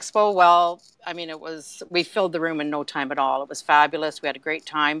had an expo. Well, I mean, we filled the room in no time at all. It was fabulous. We had a great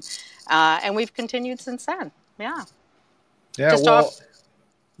time. And we've continued since then. Yeah. Yeah.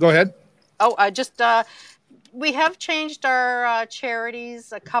 Go ahead. Oh, we have changed our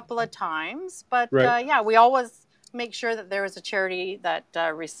charities a couple of times, but yeah, we always make sure that there is a charity that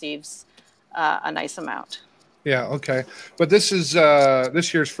receives a nice amount. Yeah. Okay. But this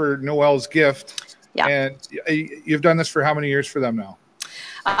year's for Noelle's gift. Yeah. And you've done this for how many years for them now?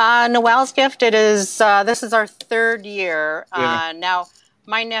 Noelle's gift. This is our 3rd year. Yeah. Now,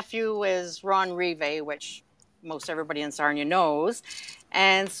 my nephew is Ron Rive, which most everybody in Sarnia knows.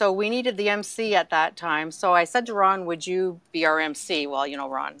 And so we needed the MC at that time. So I said to Ron, would you be our MC? Well, you know,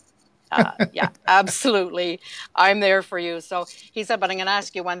 Ron, yeah, absolutely. I'm there for you. So he said, but I'm going to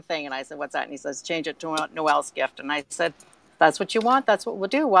ask you one thing. And I said, what's that? And he says, change it to Noelle's gift. And I said, that's what you want. That's what we'll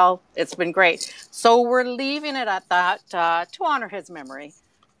do. Well, it's been great. So we're leaving it at that to honor his memory.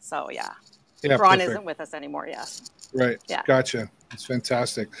 So, yeah. Ron isn't with us anymore, yes. Right. Yeah. Gotcha. It's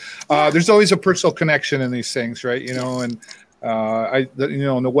fantastic. There's always a personal connection in these things, right? You know, and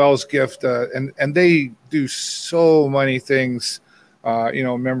Noelle's gift, and they do so many things,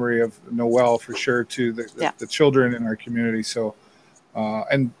 in memory of Noelle for sure, to the children in our community. So,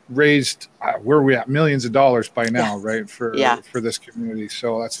 and raised, where are we at? Millions of dollars by now, right? For this community.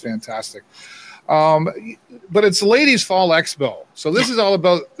 So that's fantastic. But it's Ladies Fall Expo. So this is all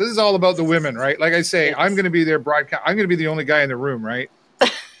about the women, right? Like I say, I'm going to be their broadcast. I'm going to be the only guy in the room, right?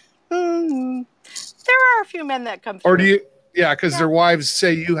 There are a few men that come through. Or do you? Yeah, because their wives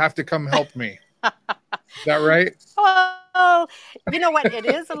say you have to come help me. Is that right? Well, you know what? It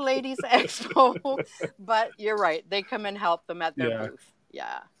is a ladies' expo, but you're right. They come and help them at their booth.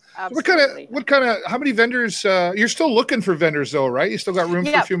 Yeah, absolutely. What kind of? How many vendors? You're still looking for vendors, though, right? You still got room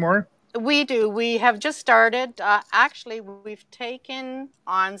for a few more. We do. We have just started. Actually, we've taken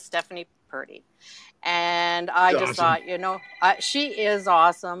on Stephanie Purdy, and I just thought, she is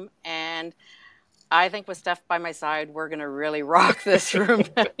awesome, and I think with Steph by my side, we're going to really rock this room.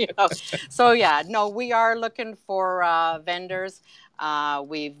 So yeah, no, we are looking for vendors.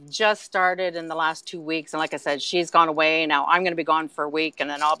 We've just started in the last 2 weeks. And like I said, she's gone away. Now I'm going to be gone for a week and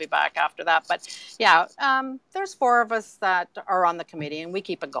then I'll be back after that. But yeah, there's 4 of us that are on the committee and we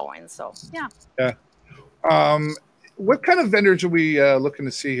keep it going. So yeah. Yeah. What kind of vendors are we looking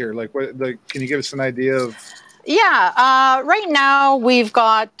to see here? Can you give us an idea of? Yeah. Right now we've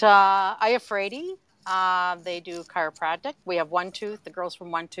got Iafredi. They do chiropractic. We have One Tooth, the girls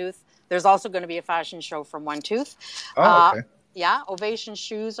from One Tooth. There's also going to be a fashion show from One Tooth. Oh, okay. Yeah, Ovation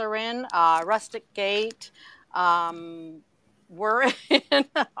Shoes are in. Rustic Gate. We're in,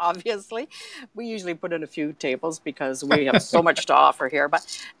 obviously. We usually put in a few tables because we have so much to offer here.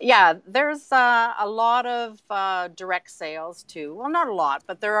 But yeah, there's a lot of direct sales too. Well, not a lot,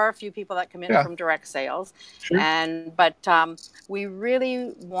 but there are a few people that come in from direct sales. Sure. But we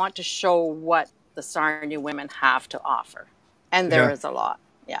really want to show what the Sarnia women have to offer. And there is a lot.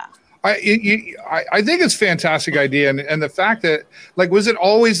 Yeah. I think it's a fantastic idea. And the fact that, was it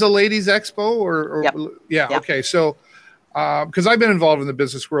always the Ladies Expo or Yep. Okay. So, because I've been involved in the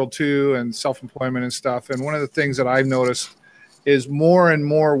business world too and self-employment and stuff. And one of the things that I've noticed is more and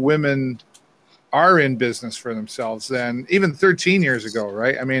more women are in business for themselves than even 13 years ago.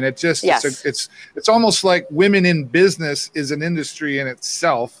 Right. I mean, it's almost like women in business is an industry in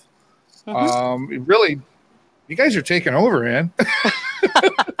itself. Really, you guys are taking over, man.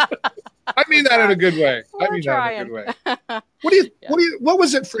 I mean that in a good way. What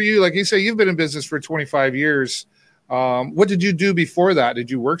was it for you? Like you say, you've been in business for 25 years. What did you do before that? Did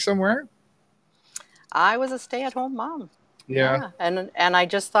you work somewhere? I was a stay-at-home mom. Yeah. And I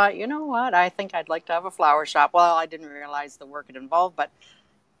just thought, you know what? I think I'd like to have a flower shop. Well, I didn't realize the work it involved, but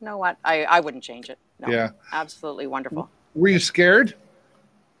you know what? I wouldn't change it. No. Yeah. Absolutely wonderful. Were you scared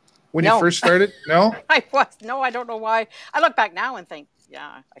when you first started? No? I was. No, I don't know why. I look back now and think,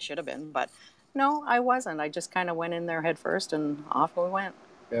 yeah, I should have been, but no, I wasn't. I just kind of went in there head first and off we went.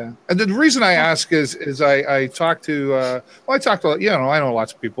 Yeah. And the reason I ask is I talk to, I know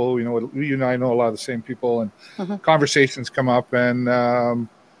lots of people, I know a lot of the same people and conversations come up. And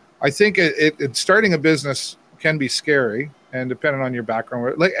I think it starting a business can be scary and depending on your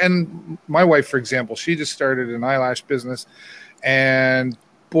background. And my wife, for example, she just started an eyelash business and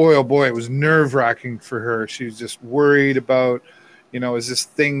boy, oh boy, it was nerve wracking for her. She was just worried about, is this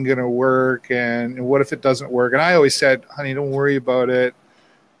thing going to work? And what if it doesn't work? And I always said, honey, don't worry about it.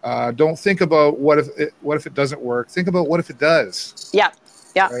 Don't think about what if it doesn't work. Think about what if it does. Yeah.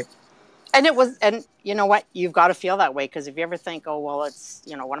 Yeah. Right? And you know what? You've got to feel that way, because if you ever think, oh, well, it's,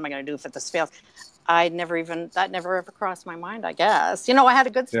 what am I going to do if this fails? That never ever crossed my mind, I guess. I had a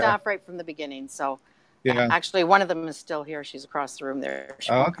good staff right from the beginning. So actually one of them is still here. She's across the room there.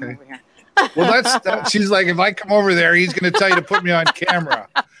 She won't come over here. Well, she's like, if I come over there, he's going to tell you to put me on camera.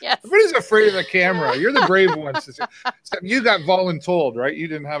 Yes. Everybody's afraid of the camera. You're the brave ones. Except you got voluntold, right? You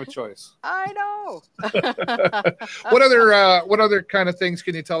didn't have a choice. I know. What other kind of things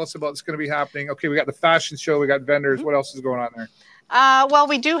can you tell us about that's going to be happening? Okay, we got the fashion show. We got vendors. What else is going on there? Well,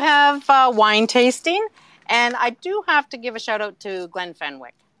 we do have wine tasting, and I do have to give a shout out to Glenn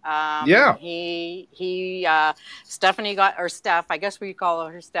Fenwick. Stephanie or Steph, I guess we call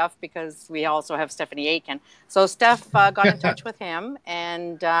her Steph because we also have Stephanie Aiken. So Steph got in touch with him,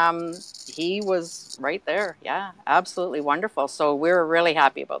 and he was right there. Yeah, absolutely wonderful. So we're really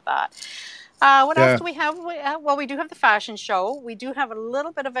happy about that. What else do we have? Well, we do have the fashion show. We do have a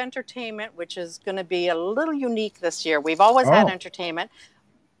little bit of entertainment, which is going to be a little unique this year. We've always had entertainment.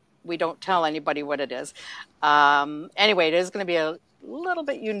 We don't tell anybody what it is. Anyway, it is going to be a little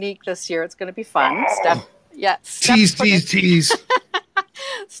bit unique this year. It's going to be fun. Tease.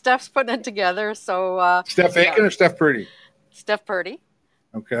 Steph's putting it together. So Steph Aiken or Steph Purdy? Steph Purdy.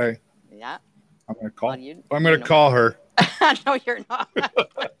 Okay. Yeah. I'm going to call. I'm going to call her. No, you're not.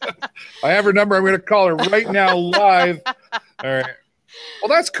 I have her number. I'm going to call her right now live. All right. Well,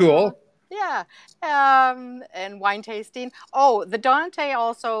 that's cool. Yeah. And wine tasting. Oh, the Dante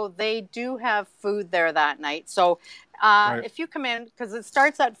also, they do have food there that night. So if you come in, because it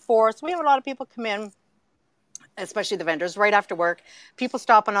starts at 4, so we have a lot of people come in, especially the vendors, right after work. People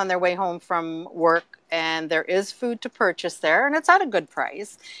stopping on their way home from work, and there is food to purchase there, and it's at a good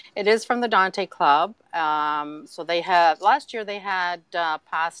price. It is from the Dante Club. So they had, last year they had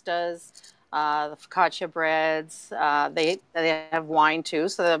pastas, the focaccia breads. They have wine too.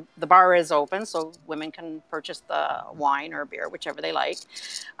 So the bar is open, so women can purchase the wine or beer, whichever they like.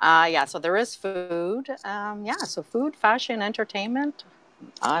 So there is food. So food, fashion, entertainment.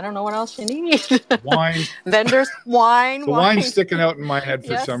 I don't know what else you need. Wine. Vendors, wine. The wine's sticking out in my head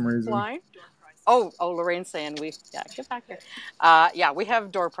for some reason. Wine. Oh, Lorraine's saying get back here. We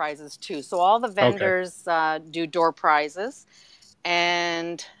have door prizes too. So all the vendors do door prizes,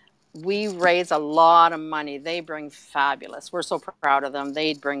 and we raise a lot of money. They bring fabulous. We're so proud of them.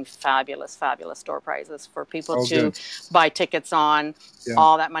 They bring fabulous door prizes for people to buy tickets on. Yeah.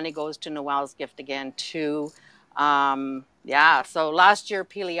 All that money goes to Noelle's gift again too. So last year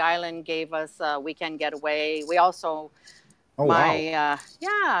Peely Island gave us a weekend getaway. We also my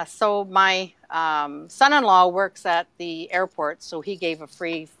son-in-law works at the airport, so he gave a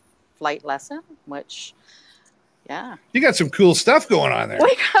free flight lesson, which you got some cool stuff going on there.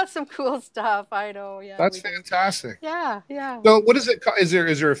 We got some cool stuff. I know. Yeah, that's fantastic. Yeah. So what is it? Is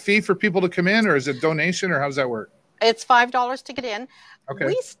there a fee for people to come in, or is it donation, or how does that work? It's $5 to get in. Okay.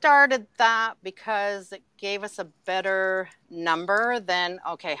 We started that because it gave us a better number than,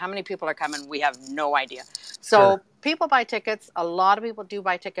 how many people are coming? We have no idea. So people buy tickets. A lot of people do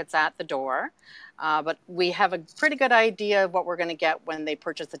buy tickets at the door. But we have a pretty good idea of what we're going to get when they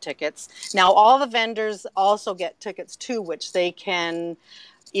purchase the tickets. Now, all the vendors also get tickets too, which they can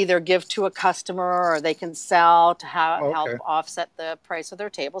either give to a customer or they can sell to help offset the price of their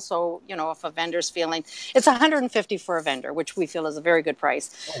table. So, if a vendor's feeling, it's $150 for a vendor, which we feel is a very good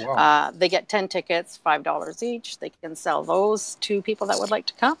price. Oh, wow. They get 10 tickets, $5 each. They can sell those to people that would like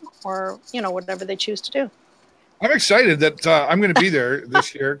to come, or, whatever they choose to do. I'm excited that I'm going to be there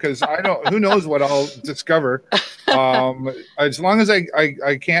this year, because who knows what I'll discover. As long as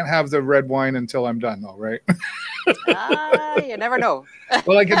I can't have the red wine until I'm done, though, right? You never know.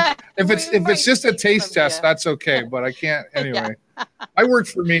 Well, if it's just a taste test, that's okay. But I can't anyway. I work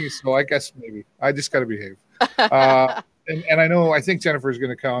for me, so I guess maybe I just got to behave. And I think Jennifer's going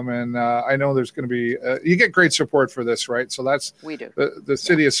to come, and I know there's going to be you get great support for this, right? So we do. The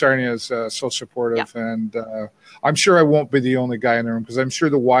city of Sarnia is so supportive, and I'm sure I won't be the only guy in the room, because I'm sure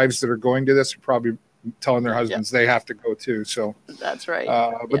the wives that are going to this are probably telling their husbands they have to go too. So that's right.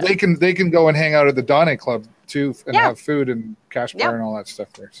 But they can go and hang out at the Donne Club too, and have food and cash bar and all that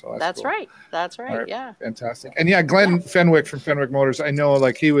stuff there. So that's cool. Right. That's right. Right. Yeah. Fantastic. And Glenn Fenwick from Fenwick Motors, I know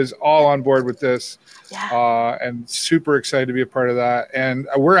he was all on board with this, and super excited to be a part of that. And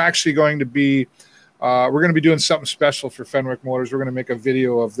we're actually going to be doing something special for Fenwick Motors. We're going to make a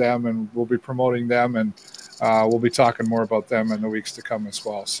video of them, and we'll be promoting them, and we'll be talking more about them in the weeks to come as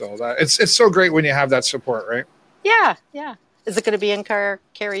well. So it's so great when you have that support, right? Yeah. Is it going to be in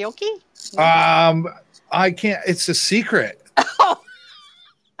karaoke? I can't. It's a secret. Oh.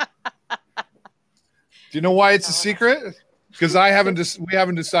 Do you know why it's a secret? Because we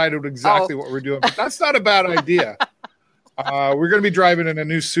haven't decided exactly what we're doing. But that's not a bad idea. We're going to be driving in a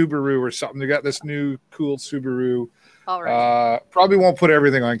new Subaru or something. They got this new cool Subaru. All right. Probably won't put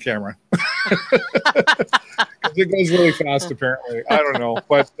everything on camera. It goes really fast, apparently. I don't know,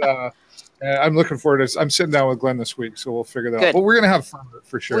 but I'm looking forward to. I'm sitting down with Glenn this week, so we'll figure that out. But we're going to have fun with it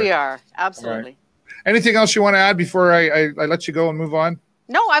for sure. We are, absolutely. Right. Anything else you want to add before I let you go and move on?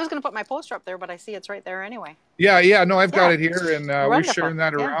 No, I was going to put my poster up there, but I see it's right there anyway. Yeah. No, I've got it here, and we're sharing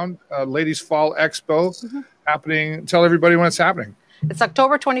that around. Ladies Fall Expo happening. Tell everybody when it's happening. It's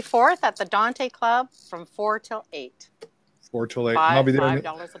October 24th at the Dante Club from 4 till 8. 4 till 8. I'll be there.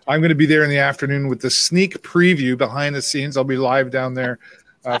 $5 I'm going to be there in the afternoon with the sneak preview behind the scenes. I'll be live down there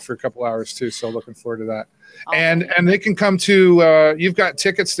for a couple hours too. So looking forward to that. And they can come to. You've got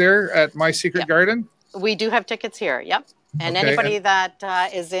tickets there at My Secret Garden. We do have tickets here. Yep. And anybody that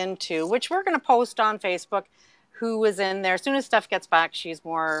is into, which we're going to post on Facebook, who is in there. As soon as Steph gets back, she's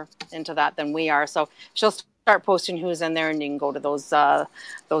more into that than we are. So she'll start posting who's in there, and you can go to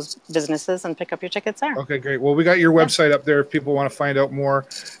those businesses and pick up your tickets there. Okay, great. Well, we got your website up there if people want to find out more.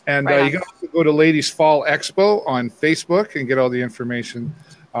 And you can also go to Ladies Fall Expo on Facebook and get all the information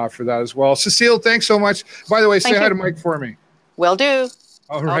for that as well. Cecile, thanks so much. By the way, say hi to Mike for me. Will do.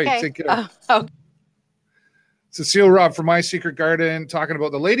 All right. Take care. Okay. Cecile Robb from My Secret Garden talking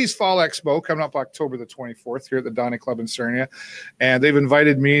about the Ladies Fall Expo coming up October the 24th here at the Donny Club in Sarnia. And they've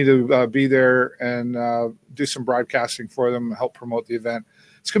invited me to be there and do some broadcasting for them, help promote the event.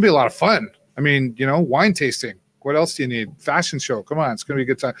 It's going to be a lot of fun. I mean, wine tasting. What else do you need? Fashion show. Come on. It's going to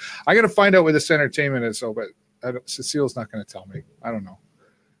be a good time. I got to find out where this entertainment is, though, but Cecile's not going to tell me. I don't know.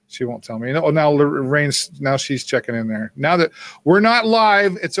 She won't tell me. Now Lorraine's, now she's checking in there. Now that we're not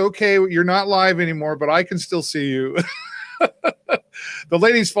live, it's okay. You're not live anymore, but I can still see you. The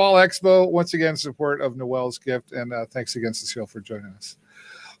Ladies Fall Expo, once again, support of Noelle's gift. And thanks again, Cecile, for joining us.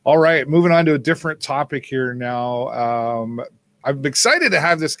 All right, moving on to a different topic here now. I'm excited to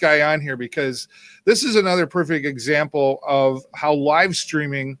have this guy on here because this is another perfect example of how live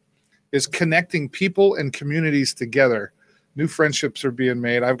streaming is connecting people and communities together. New friendships are being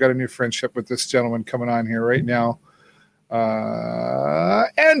made. I've got a new friendship with this gentleman coming on here right now.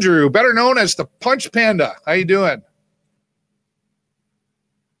 Andrew, better known as the Punch Panda. How you doing?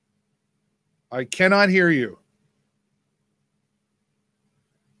 I cannot hear you.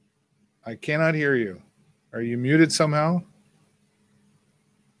 I cannot hear you. Are you muted somehow?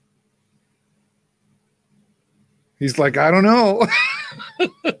 He's like, I don't know.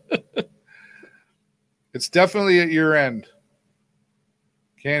 It's definitely at your end.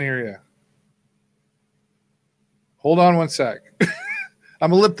 Can't hear you. Hold on one sec.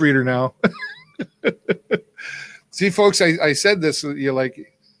 I'm a lip reader now. See, folks, I said this. You're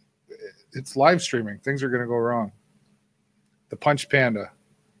like, it's live streaming. Things are going to go wrong. The Punch Panda.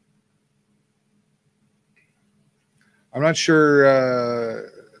 I'm not sure.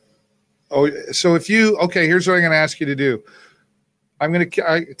 So if you, here's what I'm going to ask you to do. I'm going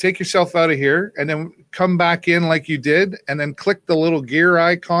to take yourself out of here and then come back in like you did and then click the little gear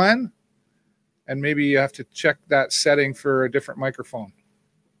icon. And maybe you have to check that setting for a different microphone.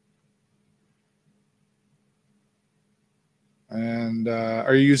 And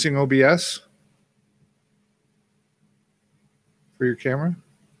are you using OBS for your camera?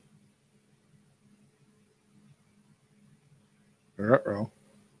 Uh-oh.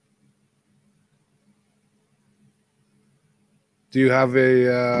 Do you have a?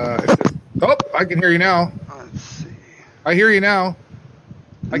 Oh, I can hear you now. Let's see. I hear you now.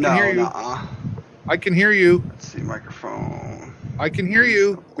 I can hear you. I can hear you. Let's see, microphone. I can hear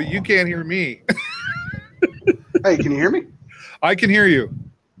you, but you can't hear me. Hey, can you hear me? I can hear you.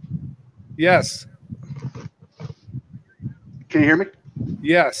 Yes. Can you hear me?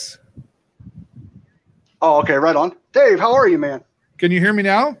 Yes. Oh, okay, right on. Dave, how are you, man? Can you hear me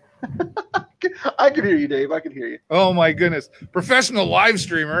now? I can hear you, Dave. I can hear you. Oh my goodness. Professional live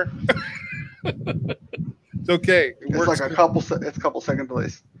streamer. It's okay. It's like a couple second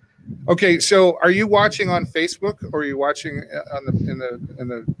delays. Okay, so are you watching on Facebook or are you watching on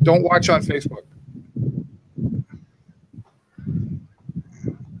the don't watch on Facebook?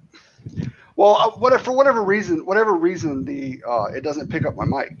 Well, for whatever reason the it doesn't pick up my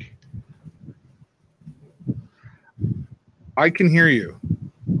mic. I can hear you.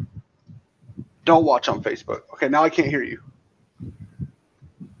 Don't watch on Facebook. Okay, now I can't hear you.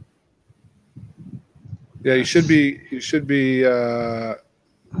 Yeah, you should be.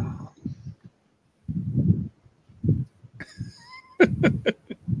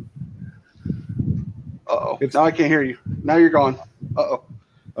 Uh-oh. Now I can't hear you. Now you're gone. Uh-oh.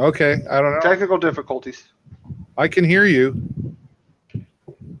 Okay. I don't know. Technical difficulties. I can hear you.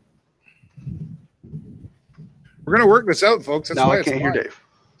 We're going to work this out, folks. That's now why I can't hear Dave.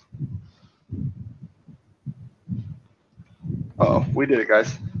 Uh-oh. We did it,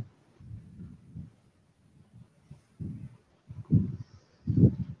 guys.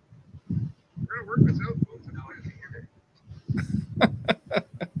 We're going to work this out, folks. That's why I can hear it.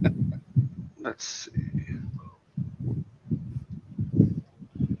 Let's see.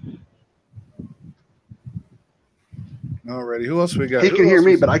 Alrighty. Who else we got? He can hear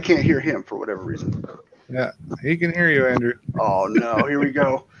me, but I can't hear him for whatever reason. Yeah, he can hear you, Andrew. Oh, no. Here we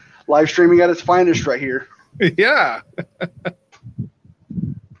go. Live streaming at its finest right here. Yeah.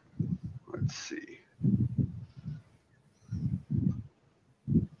 Let's see.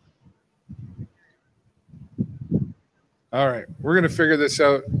 All right. We're going to figure this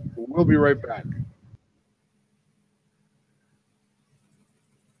out. We'll be right back.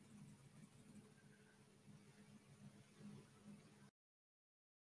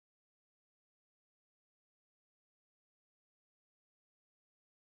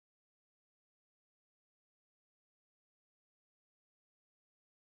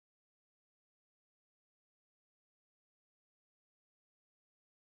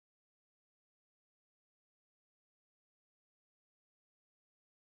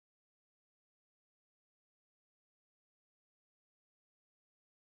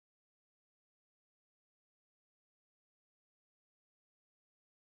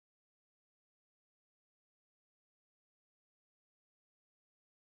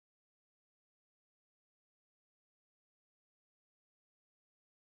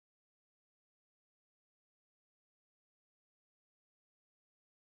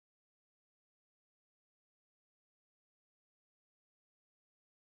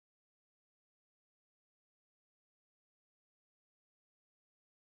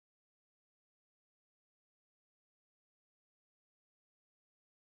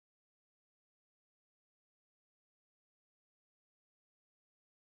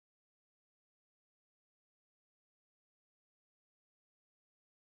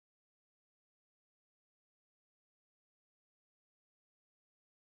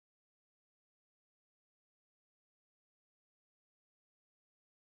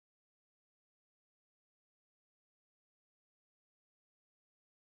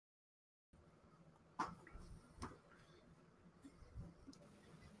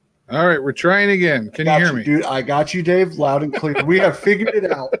 All right, we're trying again. Can you hear me? Dude, I got you, Dave, loud and clear. We have figured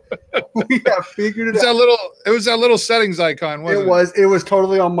it out. We have figured it out. It was that little settings icon, wasn't it? It was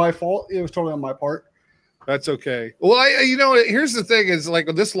totally on my fault. It was totally on my part. That's okay. Well, here's the thing is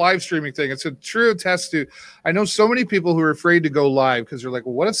like this live streaming thing. It's a true test to, I know so many people who are afraid to go live because they're like,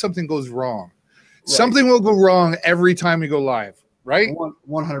 well, what if something goes wrong? Right. Something will go wrong every time we go live. Right?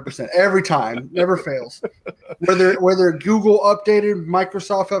 100%. Every time. Never fails. Whether Google updated,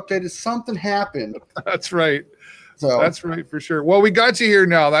 Microsoft updated, something happened. That's right. So that's right for sure. Well, we got you here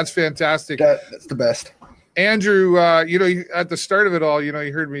now. That's fantastic. That's the best. Andrew, at the start of it all, you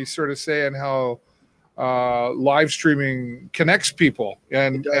heard me sort of saying how live streaming connects people.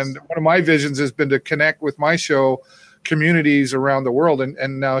 And one of my visions has been to connect with my show communities around the world.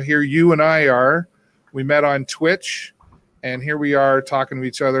 And now here you and I we met on Twitch. And here we are talking to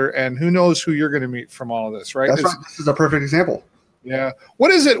each other, and who knows who you're going to meet from all of this, right? That's right. This is a perfect example. Yeah.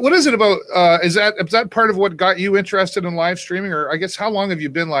 What is it about? Is that part of what got you interested in live streaming, or I guess how long have you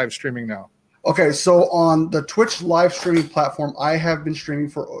been live streaming now? Okay, so on the Twitch live streaming platform, I have been streaming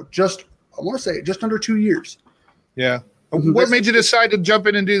for just under 2 years. Yeah. What made you decide to jump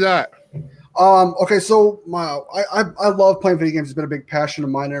in and do that? Okay, so I love playing video games. It's been a big passion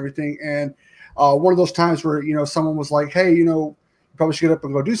of mine and everything, and one of those times where, someone was like, hey, you probably should get up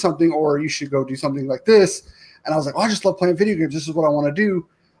and go do something, or you should go do something like this. And I was like, oh, I just love playing video games. This is what I want to do.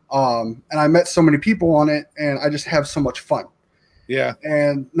 And I met so many people on it, and I just have so much fun. Yeah.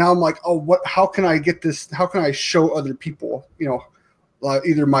 And now I'm like, oh, how can I get this? How can I show other people,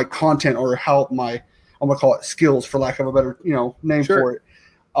 either my content or how I'm going to call it skills, for lack of a better, name for it.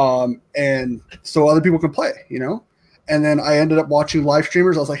 And so other people can play, And then I ended up watching live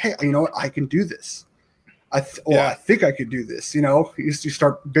streamers. I was like, hey, you know what? I can do this. I think I could do this. You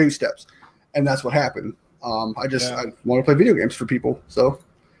start baby steps. And that's what happened. I want to play video games for people. So.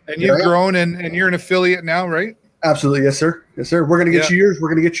 And you've grown and you're an affiliate now, right? Absolutely. Yes, sir. Yes, sir. We're going to get you yours. We're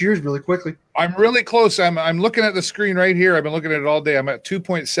going to get you yours really quickly. I'm really close. I'm looking at the screen right here. I've been looking at it all day. I'm at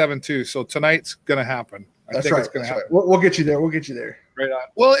 2.72. So tonight's going to happen. That's right. We'll get you there. We'll get you there. Right on.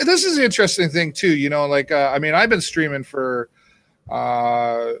 Well, this is an interesting thing too. I've been streaming for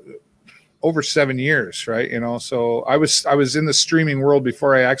over 7 years, right? You know, so I was in the streaming world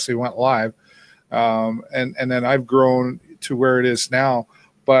before I actually went live, and then I've grown to where it is now.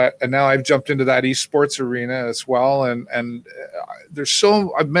 And now I've jumped into that esports arena as well, and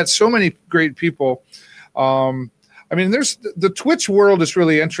I've met so many great people. I mean, the Twitch world is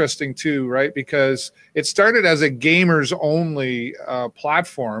really interesting too, right? Because it started as a gamers only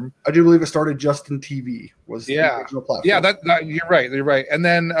platform. I do believe it started Justin TV was the original platform. Yeah, that you're right. You're right. And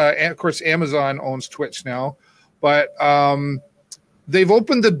then of course Amazon owns Twitch now, but they've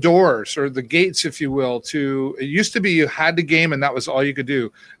opened the doors or the gates, if you will, to it used to be you had to game and that was all you could do.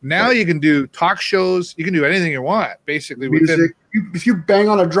 Now you can do talk shows. You can do anything you want, basically. Music. If you bang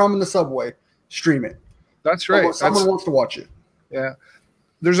on a drum in the subway, stream it. That's right. Someone wants to watch it. Yeah.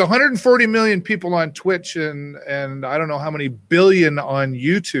 There's 140 million people on Twitch and I don't know how many billion on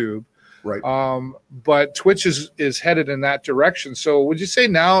YouTube. Right. But Twitch is headed in that direction. So would you say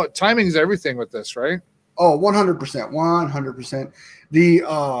now timing is everything with this, right? Oh, 100%. 100%. The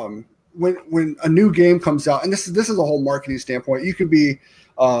when a new game comes out, and this is a whole marketing standpoint, you could be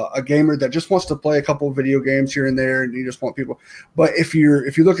a gamer that just wants to play a couple of video games here and there, and you just want people. But if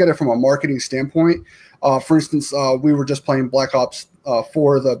you look at it from a marketing standpoint, for instance, we were just playing Black Ops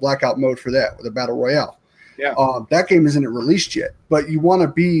 4, the blackout mode for that, the Battle Royale. Yeah. That game isn't released yet, but you want to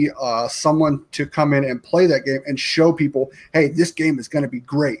be someone to come in and play that game and show people, hey, this game is going to be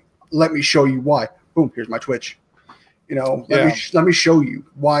great. Let me show you why. Boom, here's my Twitch. You know, let me show you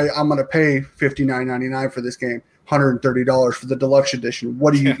why I'm going to pay $59.99 for this game, $130 for the deluxe edition.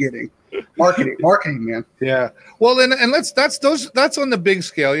 What are you getting? Marketing, man. Yeah. Well, and that's on the big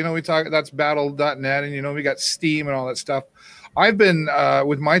scale. You know, we talk that's battle.net, and you know we got Steam and all that stuff. I've been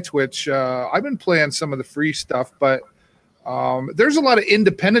with my Twitch. I've been playing some of the free stuff, but there's a lot of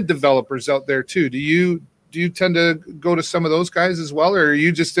independent developers out there too. Do you tend to go to some of those guys as well, or are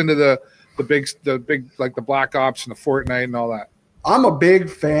you just into the big like the Black Ops and the Fortnite and all that? I'm a big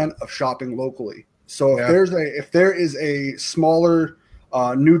fan of shopping locally. So if there is a smaller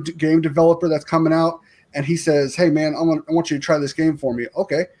new game developer that's coming out and he says, "Hey man, I want you to try this game for me."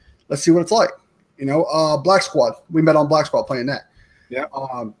 Okay, let's see what it's like. You know, Black Squad. We met on Black Squad playing that. Yeah.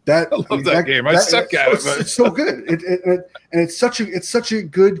 I love that game. I suck at it, but it's so good. And it's such a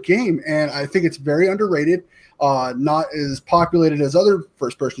good game, and I think it's very underrated. Not as populated as other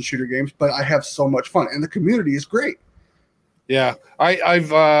first-person shooter games, but I have so much fun, and the community is great. Yeah,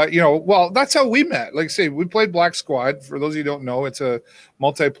 I've well, that's how we met. Like I say, we played Black Squad. For those of you who don't know, it's a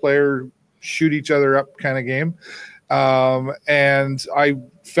multiplayer shoot each other up kind of game. And I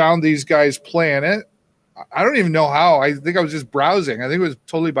found these guys playing it. I don't even know how. I think I was just browsing. I think it was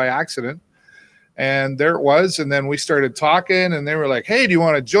totally by accident. And there it was. And then we started talking, and they were like, "Hey, do you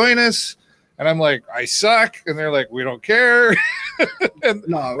want to join us?" And I'm like, "I suck." And they're like, "We don't care."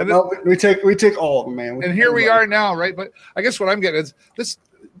 we take all of them, man. And here we are now, right? But I guess what I'm getting is this.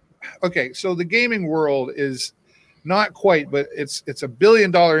 Okay, so the gaming world is not quite, but it's a $1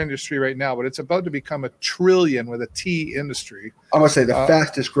 billion industry right now, but it's about to become $1 trillion with a T industry. I'm gonna say the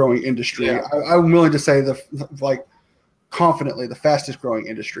fastest growing industry. Yeah. I'm willing to say confidently the fastest growing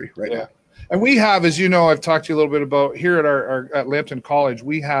industry right now. And we have, as you know, I've talked to you a little bit about here at Lambton College,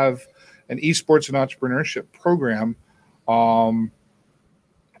 we have an esports and entrepreneurship program. And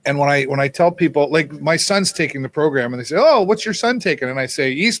when I tell people, like my son's taking the program, and they say, "Oh, what's your son taking?" And I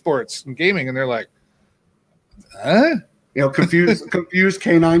say esports and gaming, and they're like, "Huh?" You know, confused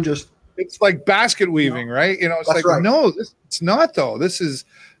canine. Just it's like basket weaving, right? You know, it's like right. No, it's not though. There's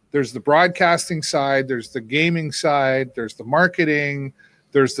the broadcasting side, there's the gaming side, there's the marketing,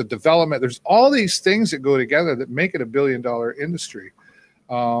 there's the development, there's all these things that go together that make it $1 billion industry.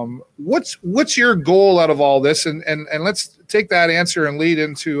 What's your goal out of all this? And let's take that answer and lead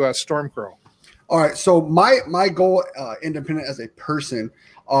into StormCrow. All right. So my goal, independent as a person,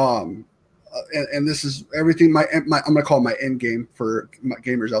 and this is everything. I'm going to call it my end game for my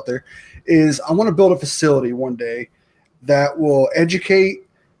gamers out there, is I want to build a facility one day that will educate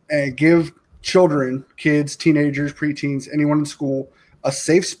and give children, kids, teenagers, preteens, anyone in school, a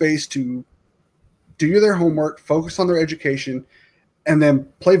safe space to do their homework, focus on their education, and then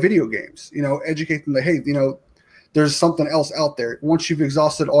play video games. You know, educate them that, hey, you know, there's something else out there. Once you've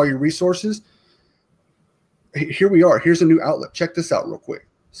exhausted all your resources, here we are. Here's a new outlet. Check this out real quick.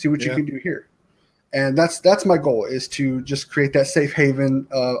 See what you can do here. And that's my goal, is to just create that safe haven,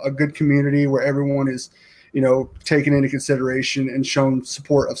 a good community where everyone is, you know, taken into consideration and shown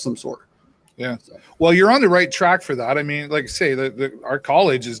support of some sort. Yeah. Well, you're on the right track for that. I mean, like I say, our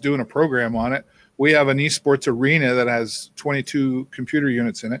college is doing a program on it. We have an esports arena that has 22 computer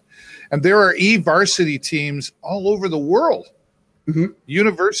units in it. And there are e-varsity teams all over the world.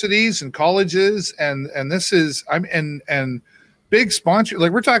 universities and colleges, and this is and big sponsor,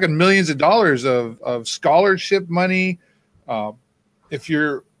 like we're talking millions of dollars of scholarship money. If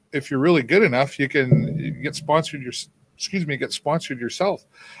you're really good enough, you can get sponsored yourself.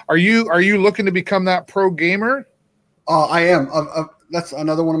 Are you looking to become that pro gamer? I am. That's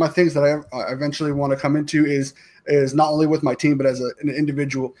another one of my things that I eventually want to come into is not only with my team, but as an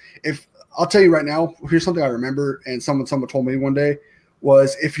individual. If I'll tell you right now, here's something I remember, and someone told me one day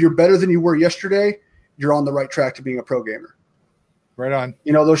was, if you're better than you were yesterday, you're on the right track to being a pro gamer. Right on.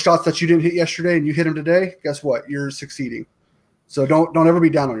 You know, those shots that you didn't hit yesterday and you hit them today, guess what? You're succeeding. So don't ever be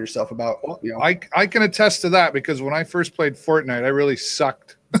down on yourself about, you know. I can attest to that, because when I first played Fortnite, I really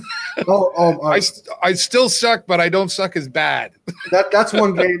sucked. I still suck, but I don't suck as bad. That's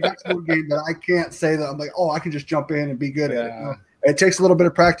one game. That's one game that I can't say that I'm like, I can just jump in and be good at it. You know? It takes a little bit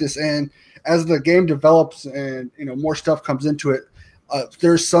of practice, and as the game develops and more stuff comes into it,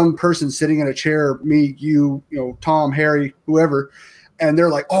 there's some person sitting in a chair, me, you, Tom, Harry, whoever, and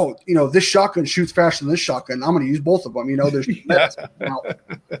they're like, this shotgun shoots faster than this shotgun. I'm going to use both of them. There's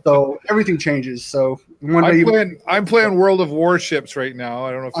so everything changes. So I'm playing World of Warships right now.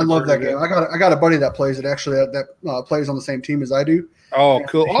 I don't know if I love that game. I got a buddy that plays it, actually, that plays on the same team as I do. Oh,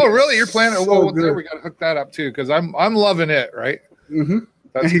 cool. Oh, really? You're playing it? Well, there, we got to hook that up too, because I'm loving it. Right. Mm-hmm.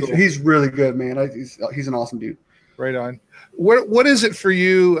 And cool. He's really good, man. He's an awesome dude. Right on. What is it for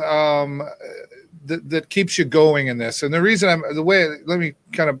you that keeps you going in this? And the reason let me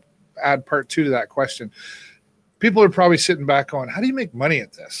kind of add part two to that question. People are probably sitting back going, how do you make money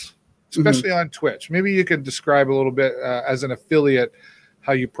at this? Especially on Twitch. Maybe you could describe a little bit as an affiliate,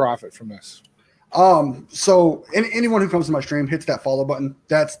 how you profit from this. So anyone who comes to my stream hits that follow button.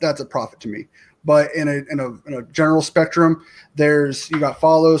 That's a profit to me. But in a general spectrum, you got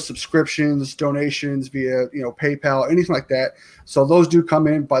follows, subscriptions, donations via PayPal, anything like that. So those do come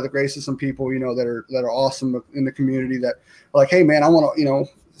in by the grace of some people that are awesome in the community, that are like, hey man, I want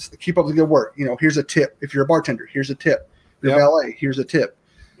to keep up the good work. Here's a tip. If you're a bartender, here's a tip. If you're valet, here's a tip.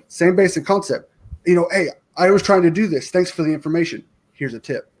 Same basic concept. Hey, I was trying to do this. Thanks for the information. Here's a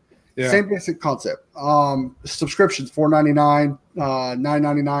tip. Yeah. Same basic concept. Subscriptions, $4.99,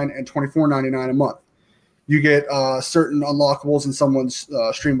 $9.99, and $24.99 a month. You get certain unlockables in someone's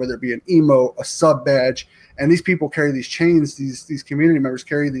stream, whether it be an emote, a sub badge, and these people carry these chains. These community members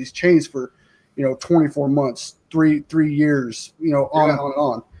carry these chains for 24 months, three years, on and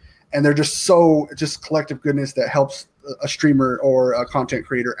on, and they're just collective goodness that helps a streamer or a content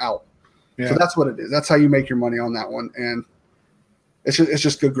creator out. Yeah. So that's what it is. That's how you make your money on that one, and it's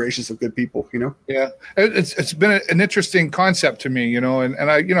just good gracious of good people, Yeah, it's been an interesting concept to me, and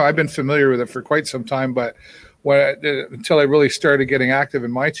I've been familiar with it for quite some time, but until I really started getting active in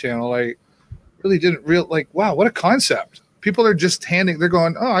my channel, I really didn't wow, what a concept. People are just they're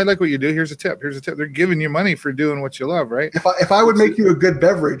going, oh, I like what you do. Here's a tip. Here's a tip. They're giving you money for doing what you love, right? If I would make you a good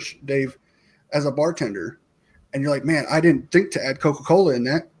beverage, Dave, as a bartender, and you're like, man, I didn't think to add Coca-Cola in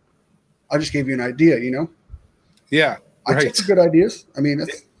that. I just gave you an idea, Yeah. I take the good ideas. I mean,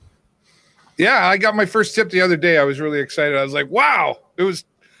 yeah, I got my first tip the other day. I was really excited. I was like, wow, it was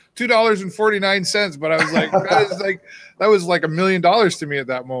 $2.49, but I was like, that was like $1 million to me at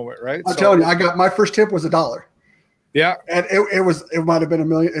that moment, right? I'm telling you, I got my first tip was $1. Yeah. And it might have been $1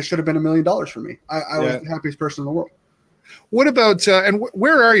 million. It should have been $1 million for me. I was the happiest person in the world. What about, and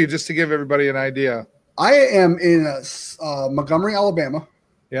where are you, just to give everybody an idea? I am in Montgomery, Alabama.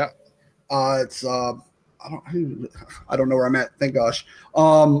 Yeah. It's, I don't know where I'm at. Thank gosh.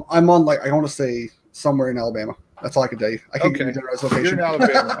 I'm on I want to say somewhere in Alabama. That's all I can tell you. I can't give you a generalized location. You're in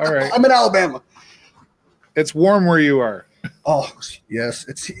Alabama. All right. I'm in Alabama. It's warm where you are. Oh yes.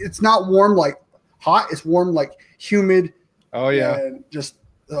 It's not warm like hot. It's warm like humid. Oh yeah. And just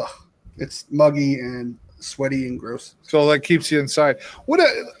it's muggy and sweaty and gross. So that keeps you inside.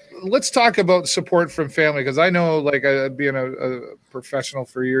 Let's talk about support from family, because I know, being a professional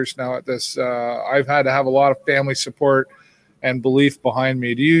for years now at this, I've had to have a lot of family support and belief behind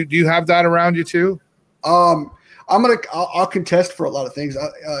me. Do you have that around you too? I'll contest for a lot of things.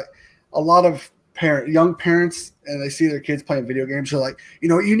 A lot of young parents, and they see their kids playing video games. They're like,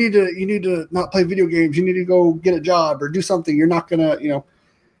 you need to not play video games. You need to go get a job or do something. You're not gonna,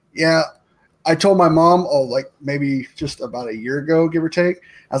 yeah. I told my mom, maybe just about a year ago, give or take.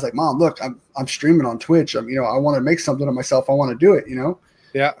 I was like, Mom, look, I'm streaming on Twitch. I want to make something of myself. I want to do it,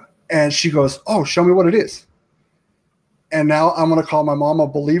 Yeah. And she goes, oh, show me what it is. And now I'm going to call my mom a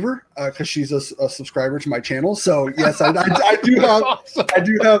believer because she's a subscriber to my channel. So yes, I do have awesome. I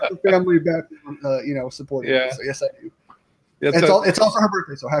do have the family back, supporting me. So yes, I do. It's all for her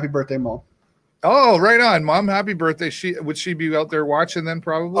birthday. So happy birthday, Mom. Oh, right on, Mom. Happy birthday. Would she be out there watching then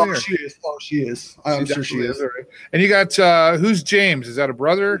probably? Oh, she is. Oh, she is. I'm sure she is. Right. And you got who's James? Is that a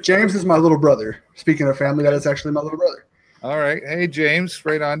brother? James is my little brother. Speaking of family, that is actually my little brother. All right. Hey, James.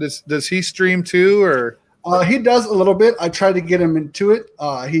 Right on. Does he stream too, or? He does a little bit. I try to get him into it.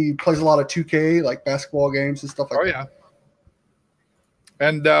 He plays a lot of 2K, like basketball games and stuff like that. Oh, yeah.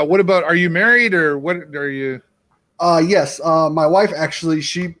 And what about, are you married or what are you? Yes. My wife actually,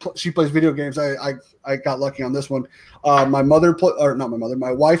 she plays video games. I got lucky on this one. My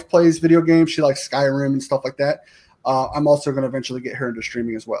wife plays video games. She likes Skyrim and stuff like that. I'm also going to eventually get her into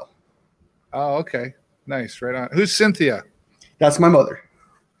streaming as well. Oh, okay. Nice. Right on. Who's Cynthia? That's my mother.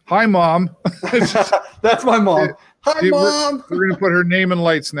 Hi, Mom. That's my mom. Hi, Mom. We're going to put her name in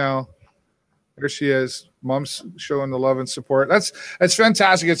lights now. There she is. Mom's showing the love and support. That's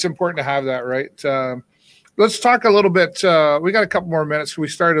fantastic. It's important to have that, right? Let's talk a little bit. We got a couple more minutes. We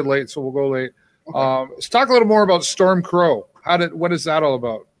started late, so we'll go late. Okay. Let's talk a little more about StormCrow. What is that all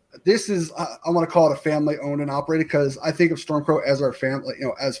about? This is, I want to call it a family owned and operated because I think of StormCrow as our family,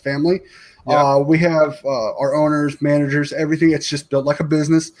 as family. Yeah. We have our owners, managers, everything. It's just built like a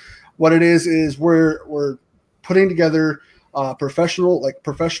business. What it is we're putting together professional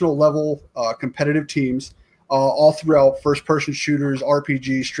level competitive teams all throughout, first person shooters,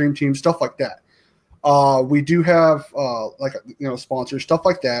 RPG, stream teams, stuff like that. We do have sponsors, stuff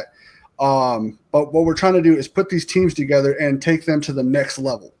like that. But what we're trying to do is put these teams together and take them to the next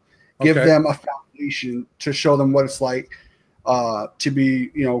level. Give them a foundation to show them what it's like to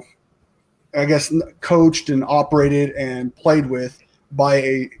be, I guess, coached and operated and played with by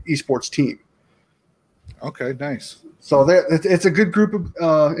a esports team. Okay, nice. So it's a good group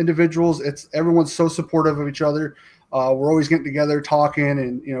of individuals. Everyone's so supportive of each other. We're always getting together, talking,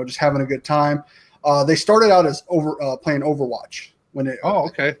 and just having a good time. They started out as playing Overwatch when it. Oh,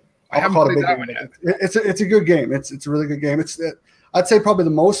 okay. I haven't played that one yet. It's a good game. It's a really good game. I'd say probably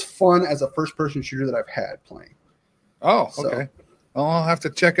the most fun as a first person shooter that I've had playing. Oh, okay. Well, I'll have to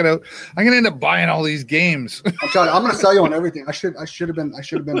check it out. I'm gonna end up buying all these games. I'm gonna sell you on everything. I should have been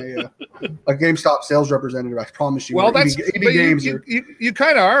a GameStop sales representative. I promise you. Well, that's you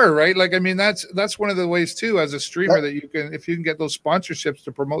kind of are, right? Like, I mean, that's one of the ways too, as a streamer, that you can, if you can get those sponsorships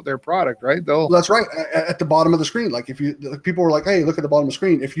to promote their product, right? That's right. At the bottom of the screen, like people were like, hey, look at the bottom of the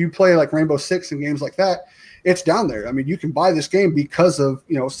screen. If you play like Rainbow Six and games like that, it's down there. I mean, you can buy this game because of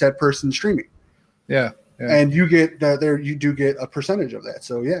said person streaming. Yeah. Yeah. And you get you do get a percentage of that.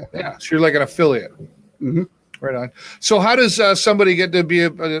 So yeah. So you're like an affiliate. Mm-hmm. Right on. So how does somebody get to be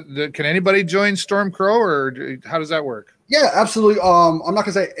can anybody join StormCrow, or how does that work? Yeah, absolutely. I'm not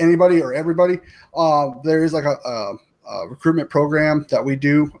gonna say anybody or everybody. There is like a recruitment program that we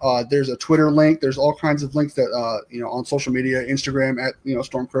do. There's a Twitter link. There's all kinds of links that on social media, Instagram at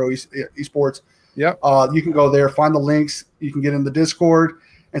StormCrow ESports. Yep. You can go there, find the links. You can get in the Discord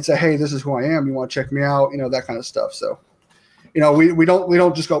and say, hey, this is who I am. You want to check me out? That kind of stuff. So, we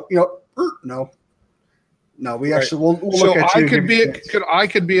don't just go, no, we actually, we'll look at you. I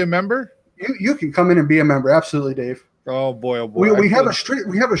could be a member. You can come in and be a member. Absolutely, Dave. Oh boy. We have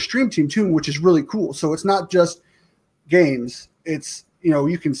a stream team too, which is really cool. So it's not just games. It's,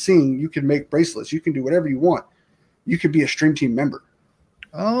 you can sing, you can make bracelets, you can do whatever you want. You could be a stream team member.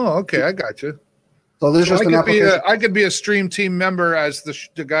 Oh, okay. I got you. So there's just an application. I could be a stream team member as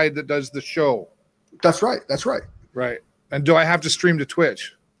the guy that does the show. That's right. Right. And do I have to stream to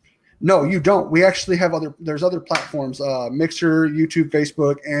Twitch? No, you don't. We actually have there's other platforms, Mixer, YouTube,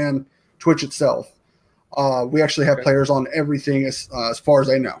 Facebook, and Twitch itself. We actually have players on everything as far as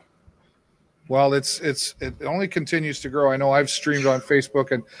I know. Well, it only continues to grow. I know I've streamed on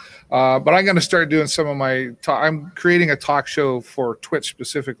Facebook, and but I'm going to start doing some of my I'm creating a talk show for Twitch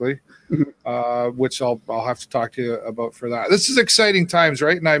specifically. Which I'll have to talk to you about for that. This is exciting times,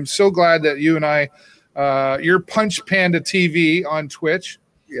 right? And I'm so glad that you and I, you're Punch Panda TV on Twitch.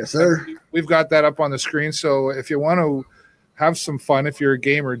 Yes, sir. We've got that up on the screen. So if you want to have some fun, if you're a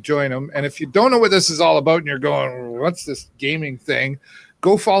gamer, join them. And if you don't know what this is all about and you're going, what's this gaming thing?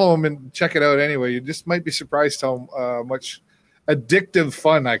 Go follow them and check it out anyway. You just might be surprised how much addictive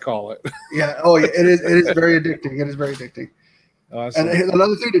fun I call it. Yeah. Oh, yeah. It is very addicting. It is very addicting. Awesome. And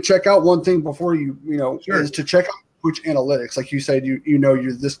another thing to check out, one thing before sure, is to check out Twitch analytics. Like you said,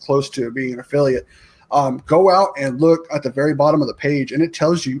 you're this close to being an affiliate. Go out and look at the very bottom of the page, and it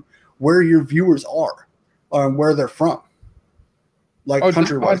tells you where your viewers are, where they're from, like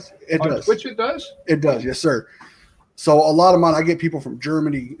country-wise. It does. Twitch, it does. It does, yes, sir. So a lot of mine, I get people from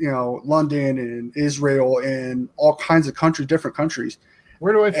Germany, London, and Israel, and all kinds of different countries.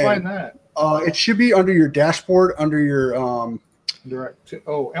 Where do I find that? It should be under your dashboard, under your Direct.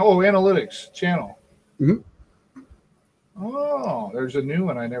 Oh, analytics channel. Mm-hmm. Oh, there's a new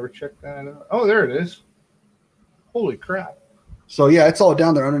one. I never checked that out. Oh, there it is. Holy crap. So yeah, it's all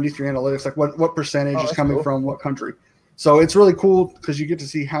down there underneath your analytics, like what percentage is coming from what country. So it's really cool because you get to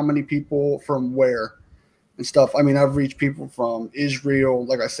see how many people from where and stuff. I mean, I've reached people from Israel,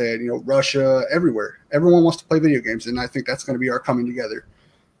 like I said, Russia, everywhere. Everyone wants to play video games, and I think that's going to be our coming together.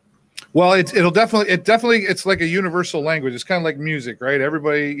 Well, it's like a universal language. It's kind of like music, right?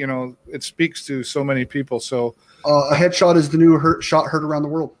 Everybody, it speaks to so many people. So a headshot is the new shot heard around the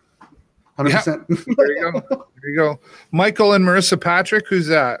world. 100%. Yeah. There you go. There you go. Michael and Marissa Patrick. Who's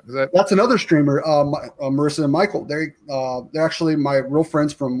that? That's another streamer. Marissa and Michael. They're actually my real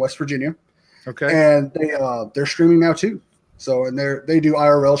friends from West Virginia. Okay. And they're streaming now too. So they do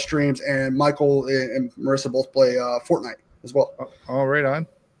IRL streams, and Michael and Marissa both play Fortnite as well. Oh, right on.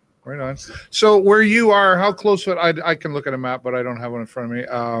 Right on. So where you are, how close would I can look at a map, but I don't have one in front of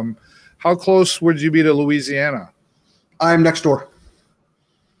me. How close would you be to Louisiana? I'm next door.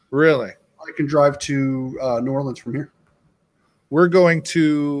 Really? I can drive to New Orleans from here. We're going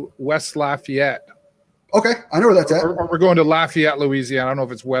to West Lafayette. Okay, I know where that's at. Or we're going to Lafayette, Louisiana. I don't know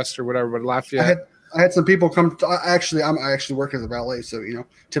if it's West or whatever, but Lafayette. I had some people come. I actually work as a valet, so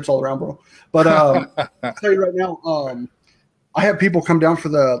tips all around, bro. But I'll tell you right now, I have people come down for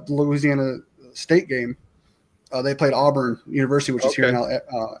the Louisiana State game. They played Auburn University, which is here in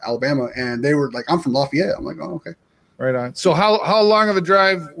Alabama, and they were like, "I'm from Lafayette." I'm like, "Oh, okay." Right on. So how long of a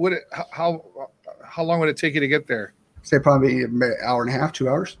drive would it? How long would it take you to get there? Say probably an hour and a half, 2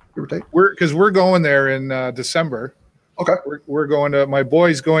 hours, give or take. We're going there in December. Okay. We're going to, my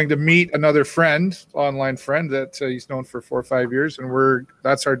boy's going to meet another online friend that he's known for 4 or 5 years, and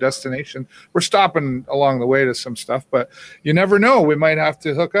that's our destination. We're stopping along the way to some stuff, but you never know. We might have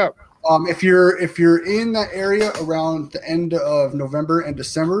to hook up. If you're in that area around the end of November and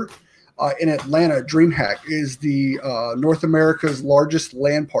December, in Atlanta, DreamHack is the North America's largest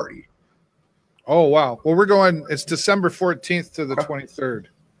LAN party. Oh, wow. Well, we're going, it's December 14th to the 23rd.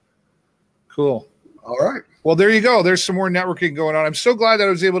 Cool. All right. Well, there you go. There's some more networking going on. I'm so glad that I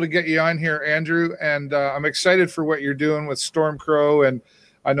was able to get you on here, Andrew, and I'm excited for what you're doing with StormCrow, and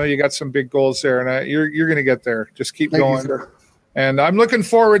I know you got some big goals there, and you're going to get there. Just keep going. You, and I'm looking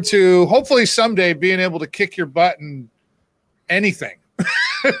forward to hopefully someday being able to kick your butt in anything.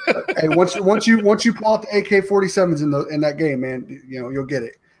 Hey, once you pull out the AK-47s in that game, man, you'll get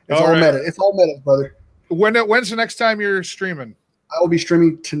it. It's all meta. It's all meta, brother. When's the next time you're streaming? I will be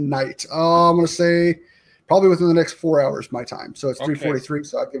streaming tonight. I'm gonna say probably within the next 4 hours my time. So it's 3:43.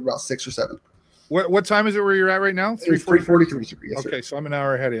 So I'll give about 6 or 7. What time is it where you're at right now? 3:43. Yes, okay, so I'm an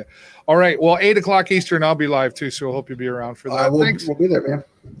hour ahead of you. All right. Well, 8 o'clock Eastern, I'll be live too. So I hope you'll be around for that. We'll be there, man.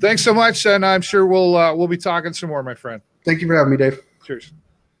 Thanks so much, and I'm sure we'll be talking some more, my friend. Thank you for having me, Dave. Cheers.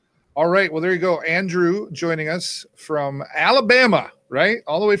 All right. Well, there you go. Andrew joining us from Alabama, right?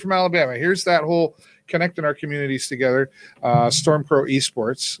 All the way from Alabama. Here's that whole connecting our communities together. StormCrow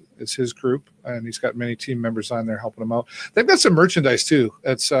ESports is his group, and he's got many team members on there helping him out. They've got some merchandise too.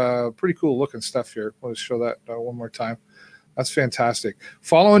 It's pretty cool looking stuff here. Let's show that one more time. That's fantastic.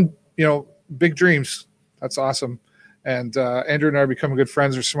 Following, big dreams. That's awesome. And Andrew and I are becoming good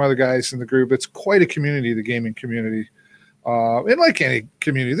friends. There's some other guys in the group. It's quite a community, the gaming community. And like any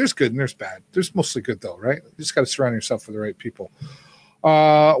community, there's good and there's bad. There's mostly good though, right? You just got to surround yourself with the right people.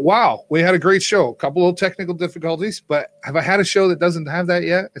 Wow, we had a great show. A couple of technical difficulties, but have I had a show that doesn't have that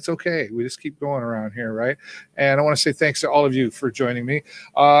yet? It's okay. We just keep going around here, right? And I want to say thanks to all of you for joining me.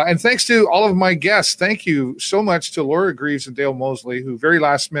 And thanks to all of my guests. Thank you so much to Laura Greaves and Dale Mosley, who very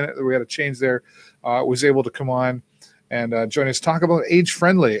last minute, we had a change there, was able to come on and join us, talk about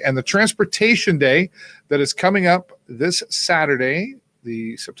Age-Friendly and the Transportation Day that is coming up this Saturday,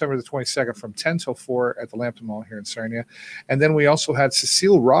 the September the 22nd from 10 till 4 at the Lambton Mall here in Sarnia. And then we also had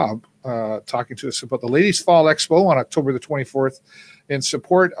Cecile Robb talking to us about the Ladies Fall Expo on October the 24th in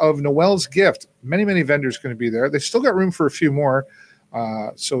support of Noelle's gift. Many, many vendors going to be there. They've still got room for a few more,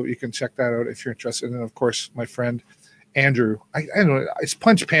 so you can check that out if you're interested. And then, of course, my friend Andrew. I don't know, it's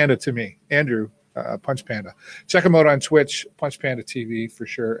Punch Panda to me. Andrew. Punch Panda. Check them out on Twitch, Punch Panda TV for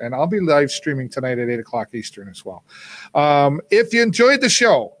sure. And I'll be live streaming tonight at 8 o'clock Eastern as well. If you enjoyed the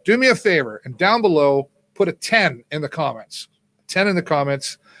show, do me a favor and down below, put a 10 in the comments. 10 in the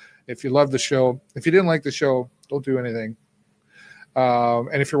comments if you love the show. If you didn't like the show, don't do anything.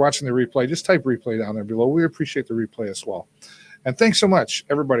 And if you're watching the replay, just type replay down there below. We appreciate the replay as well. And thanks so much,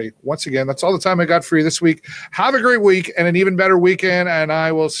 everybody. Once again, that's all the time I got for you this week. Have a great week and an even better weekend, and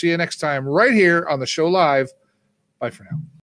I will see you next time right here on the show live. Bye for now.